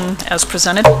session as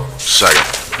presented. Second.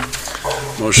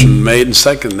 Motion made and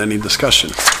second. Any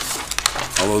discussion?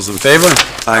 All those in favor?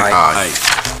 Aye.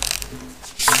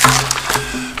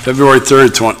 February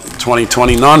 3rd,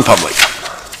 2020, non-public.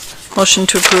 Motion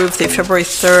to approve the February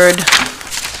 3rd,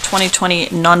 2020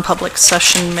 non-public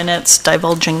session minutes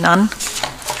divulging none.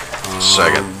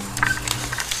 Second.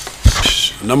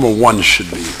 Number 1 should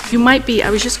be, You might be,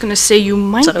 I was just going to say, you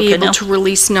might that be okay able now? to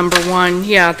release number 1.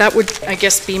 Yeah, that would, I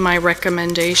guess, be my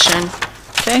recommendation.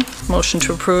 Okay, motion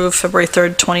to approve February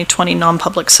 3rd, 2020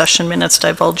 non-public session minutes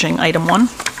divulging item 1.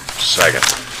 Second.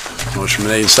 motion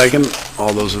made and second.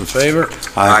 All those in favor?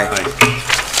 Aye.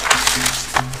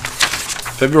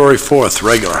 February 4th,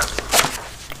 regular.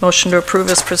 Motion to approve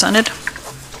as presented.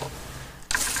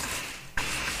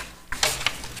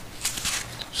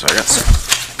 Second.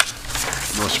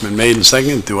 Motion been made and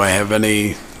second. Do I have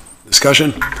any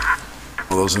discussion?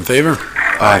 All those in favor?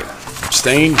 Aye.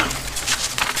 Abstain?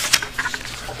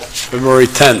 February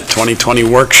 10th, 2020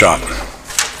 workshop.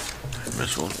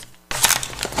 Miss one.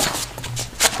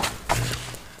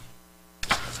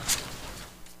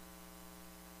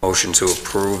 Motion to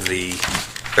approve the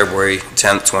February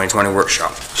 10th, 2020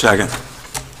 workshop. Second.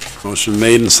 Motion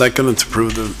made and seconded to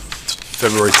approve the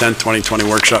February 10th, 2020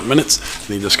 workshop minutes.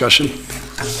 Any discussion?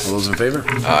 All those in favor?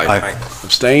 Aye.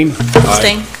 Abstain?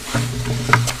 Abstain.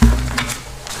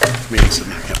 Meetings,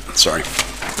 yep, sorry.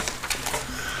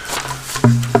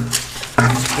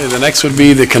 Okay, the next would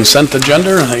be the consent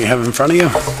agenda that you have in front of you.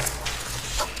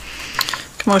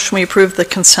 Motion we approve the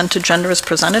consent agenda as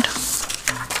presented.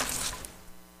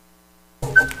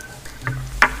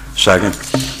 Second.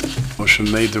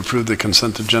 Motion made to approve the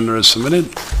consent agenda as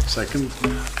submitted. Second.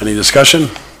 Any discussion?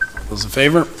 All those in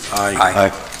favor?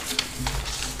 Aye.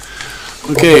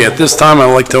 Okay, at this time,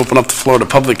 I'd like to open up the floor to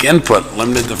public input,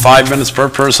 limited to 5 minutes per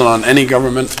person on any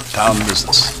government town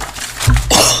business.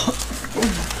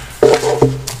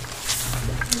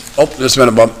 Oh, just a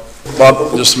minute, Bob.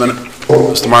 Bob, just a minute.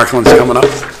 Mr. Marklin's coming up.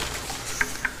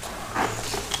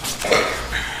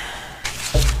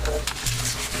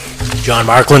 John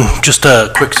Marklin, just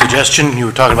a quick suggestion. You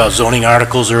were talking about zoning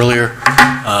articles earlier.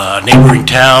 Neighboring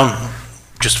town,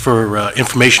 just for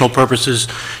informational purposes,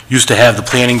 used to have the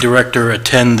planning director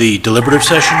attend the deliberative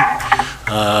session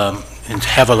and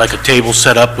have like a table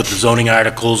set up with the zoning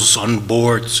articles on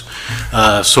boards.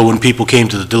 So when people came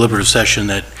to the deliberative session,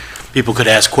 that people could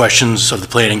ask questions of the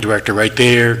planning director right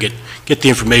there, get the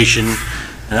information.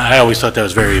 And I always thought that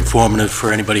was very informative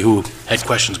for anybody who had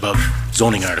questions about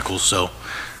zoning articles. So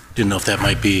didn't know if that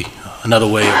might be another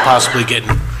way of possibly getting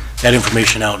that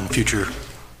information out in future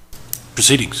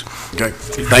proceedings. Okay,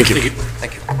 thank you.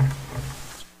 Thank you.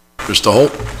 Mr.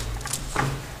 Holt?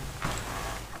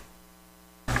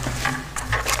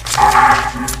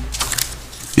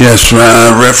 Yes,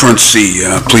 reference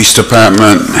the police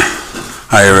department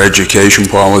higher education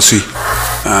policy.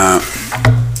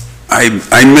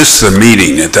 I missed the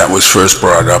meeting that was first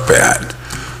brought up at.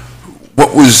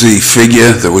 What was the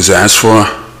figure that was asked for?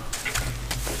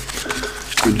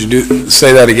 Would you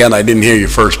say that again? I didn't hear your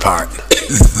first part.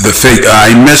 The figure,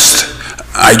 I missed,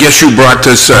 I guess you brought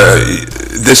this,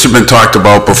 this had been talked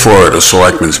about before at a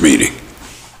selectmen's meeting.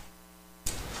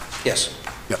 Yes.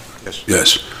 Yep.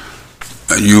 Yes.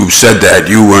 You said that,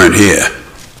 you weren't here.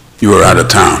 You were out of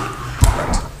town.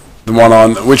 The one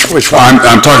on, which one?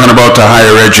 I'm talking about the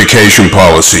higher education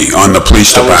policy on the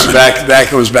police That was department.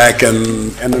 it was back in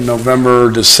end of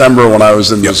November, December when I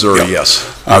was in Missouri, yes.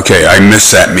 Okay, I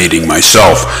missed that meeting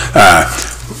myself.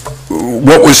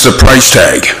 What was the price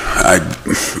tag?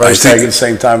 Price tag at the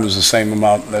same time was the same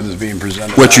amount that is being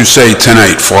presented. What you say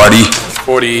tonight, 40?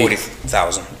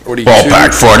 40,000.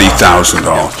 Ballpark,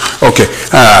 $40,000. Okay,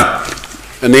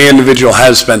 And the individual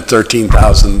has spent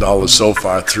 $13,000 so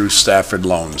far through Stafford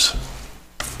loans.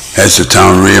 has the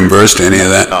town reimbursed any of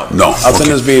that? No.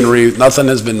 Nothing okay. is nothing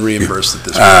has been reimbursed at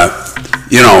this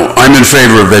point. You know, I'm in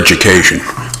favor of education,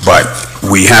 but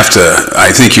we have to,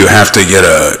 I think you have to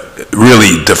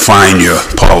really define your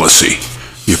policy,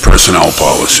 your personnel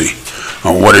policy,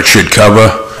 on what it should cover,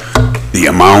 the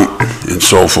amount, and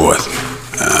so forth.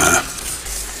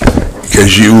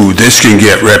 Because this can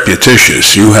get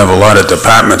repetitious. You have a lot of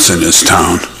departments in this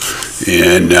town,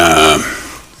 and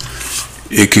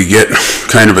it could get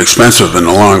kind of expensive in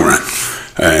the long run.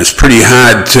 It's pretty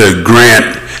hard to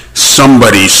grant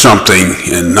somebody something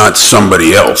and not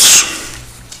somebody else,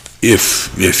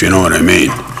 if you know what I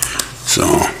mean. So,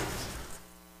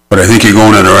 but I think you're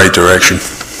going in the right direction.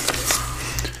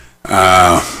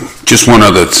 Just one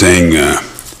other thing.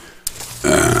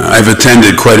 I've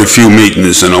attended quite a few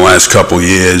meetings in the last couple of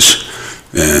years.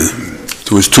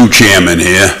 There was 2 chairmen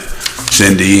here.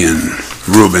 Cindy and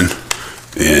Ruben.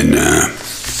 And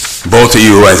both of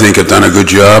you, I think, have done a good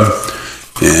job.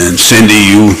 And Cindy,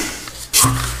 you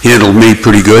handled me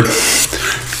pretty good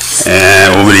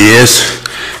over the years.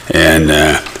 And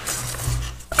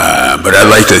but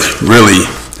I'd like to really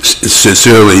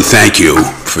sincerely thank you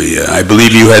for your, I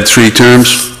believe you had 3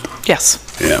 terms? Yes.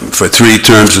 Yeah, for 3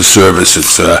 terms of service.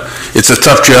 It's a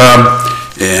tough job,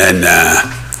 and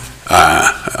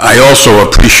I also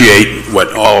appreciate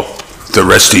what all the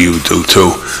rest of you do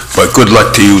too. But good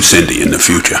luck to you, Cindy, in the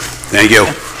future. Thank you.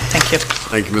 Thank you.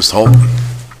 Thank you, Mr. Holt.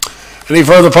 Any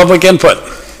further public input?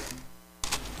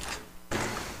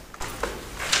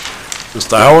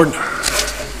 Mr. Howard?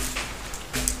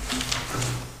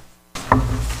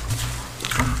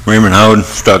 Raymond Howard,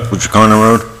 Stockbridge Corner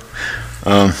Road.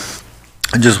 I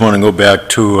just want to go back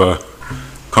to a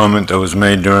comment that was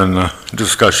made during the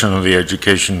discussion of the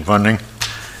education funding.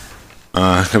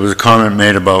 There was a comment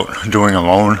made about doing a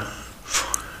loan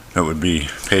that would be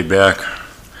paid back.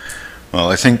 Well,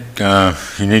 I think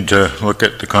you need to look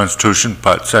at the Constitution,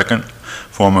 Part 2nd,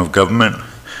 form of government,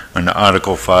 under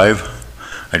Article 5.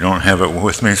 I don't have it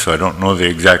with me, so I don't know the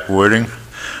exact wording,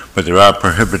 but there are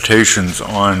prohibitions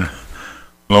on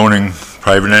loaning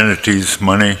private entities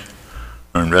money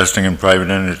or investing in private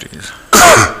entities.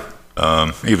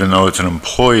 Even though it's an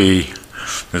employee,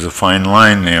 there's a fine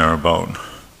line there about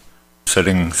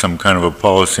setting some kind of a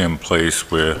policy in place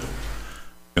where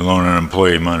you loan an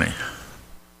employee money.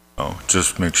 So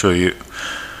just make sure you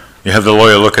have the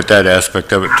lawyer look at that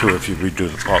aspect of it too if you redo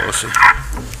the policy.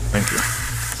 Thank you.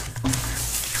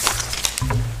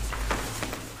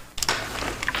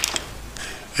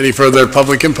 Any further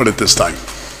public input at this time?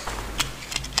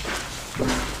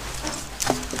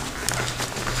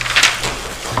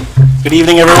 Good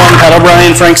evening, everyone. Pat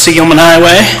O'Brien, Frank C. Gilman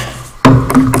Highway.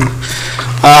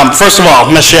 First of all,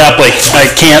 Ms. Shapley, I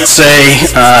can't say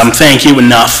thank you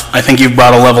enough. I think you've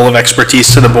brought a level of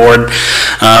expertise to the board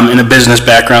in a business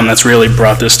background that's really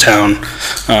brought this town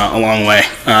a long way.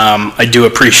 I do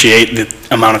appreciate the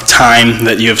amount of time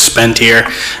that you have spent here,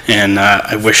 and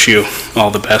I wish you all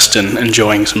the best in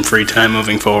enjoying some free time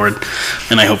moving forward,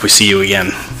 and I hope we see you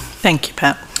again. Thank you,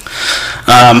 Pat.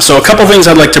 So a couple things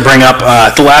I'd like to bring up.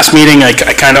 At the last meeting, I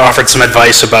kind of offered some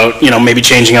advice about, maybe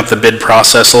changing up the bid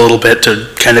process a little bit to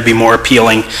kind of be more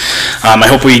appealing. I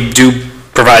hope we do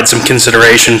provide some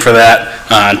consideration for that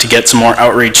to get some more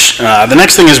outreach. The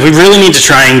next thing is we really need to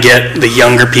try and get the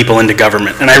younger people into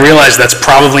government. And I realize that's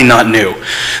probably not new.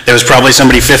 There was probably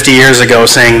somebody 50 years ago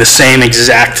saying the same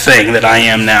exact thing that I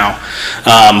am now.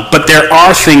 But there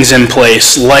are things in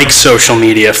place like social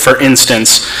media, for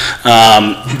instance,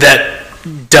 that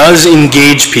does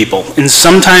engage people. And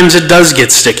sometimes it does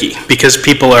get sticky because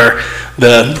people are,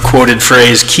 the quoted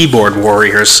phrase, keyboard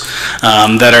warriors,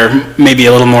 that are maybe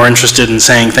a little more interested in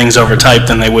saying things over type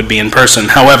than they would be in person.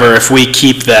 However, if we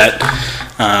keep that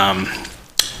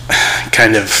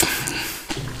kind of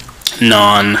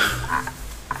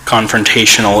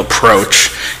non-confrontational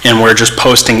approach and we're just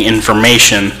posting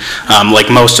information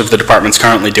like most of the departments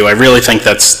currently do, I really think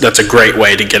that's a great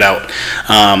way to get out.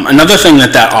 Another thing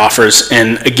that offers,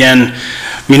 and again,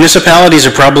 municipalities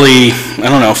are probably,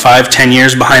 5-10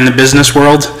 years behind the business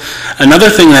world. Another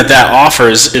thing that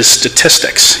offers is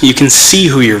statistics. You can see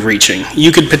who you're reaching.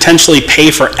 You could potentially pay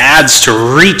for ads to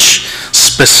reach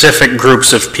specific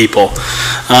groups of people.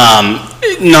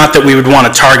 Not that we would want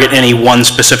to target any one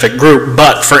specific group,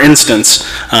 but for instance,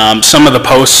 some of the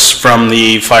posts from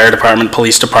the fire department,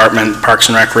 police department, parks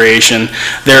and recreation,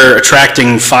 they're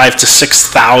attracting 5,000 to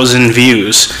 6,000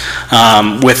 views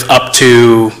with up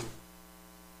to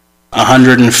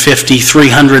 150,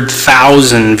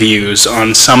 300,000 views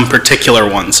on some particular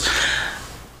ones.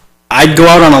 I'd go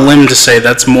out on a limb to say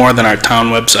that's more than our town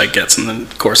website gets in the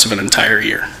course of an entire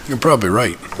year. You're probably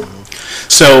right.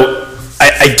 So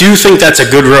I do think that's a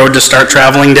good road to start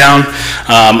traveling down.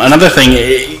 Another thing,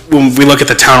 when we look at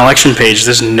the town election page,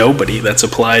 there's nobody that's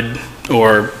applied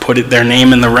or put their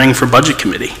name in the ring for budget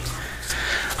committee.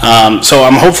 So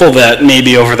I'm hopeful that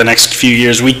maybe over the next few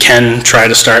years we can try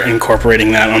to start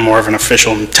incorporating that on more of an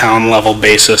official town level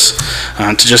basis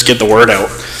to just get the word out.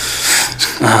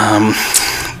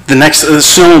 The next, the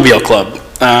Snowmobile Club.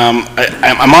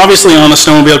 I'm obviously on the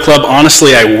Snowmobile Club.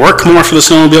 Honestly, I work more for the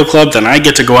Snowmobile Club than I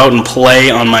get to go out and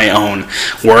play on my own.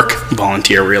 Work,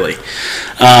 volunteer really.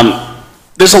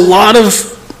 There's a lot of,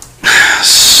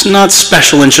 not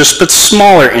special interests, but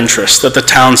smaller interests that the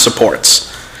town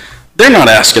supports. they're not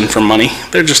asking for money.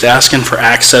 They're just asking for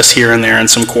access here and there and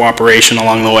some cooperation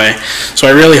along the way. So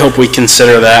I really hope we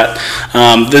consider that.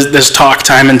 There's talk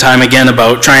time and time again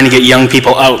about trying to get young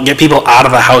people out, get people out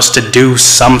of the house to do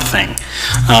something.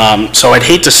 So I'd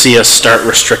hate to see us start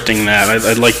restricting that.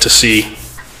 I'd like to see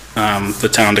the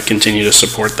town to continue to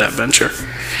support that venture.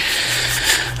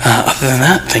 Other than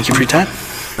that, thank you for your time.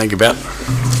 Thank you, Ben.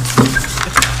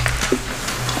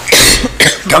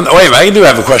 Wait, I do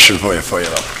have a question for you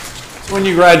though. When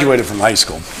you graduated from high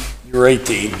school, you were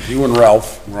 18, you and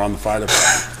Ralph were on the fire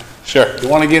department. Sure. You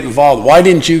want to get involved. Why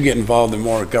didn't you get involved in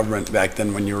more government back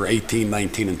then when you were 18,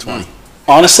 19, and 20?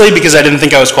 Honestly, because I didn't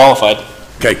think I was qualified.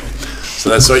 Okay, so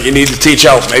that's what you need to teach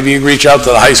out. Maybe you can reach out to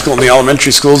the high school and the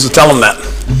elementary schools to tell them that.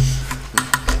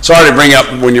 Sorry to bring up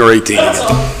when you were 18 again.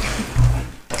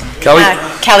 Kelly?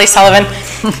 Kelly Sullivan.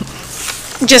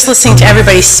 Just listening to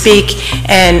everybody speak,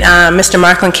 and Mr.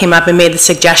 Markland came up and made the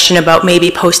suggestion about maybe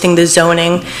posting the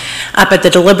zoning up at the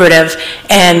deliberative,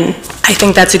 and I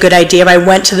think that's a good idea. I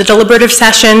went to the deliberative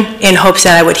session in hopes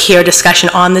that I would hear discussion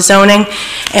on the zoning,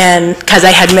 and because I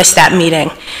had missed that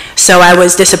meeting. So I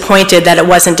was disappointed that it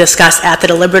wasn't discussed at the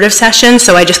deliberative session,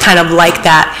 so I just kind of like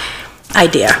that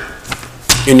idea.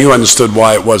 And you understood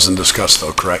why it wasn't discussed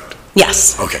though, correct?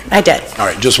 Yes. Okay. I did. All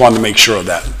right, just wanted to make sure of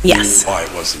that. Yes. Why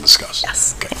it wasn't discussed.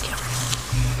 Yes, okay. Thank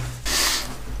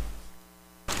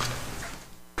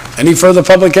you. Any further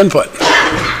public input?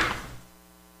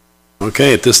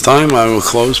 Okay, at this time, I will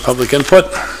close public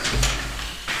input.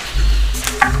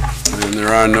 And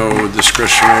there are no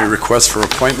discretionary requests for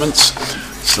appointments,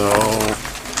 so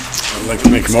I'd like to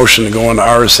make a motion to go into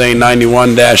RSA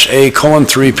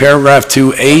 91-A:3, paragraph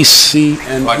 2, A, C,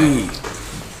 and E.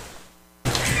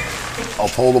 I'll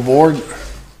poll the board.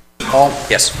 Paul?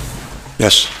 Yes.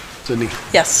 Yes. Sydney?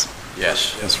 Yes.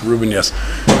 Yes. Yes, Ruben, yes.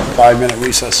 5-minute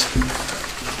recess.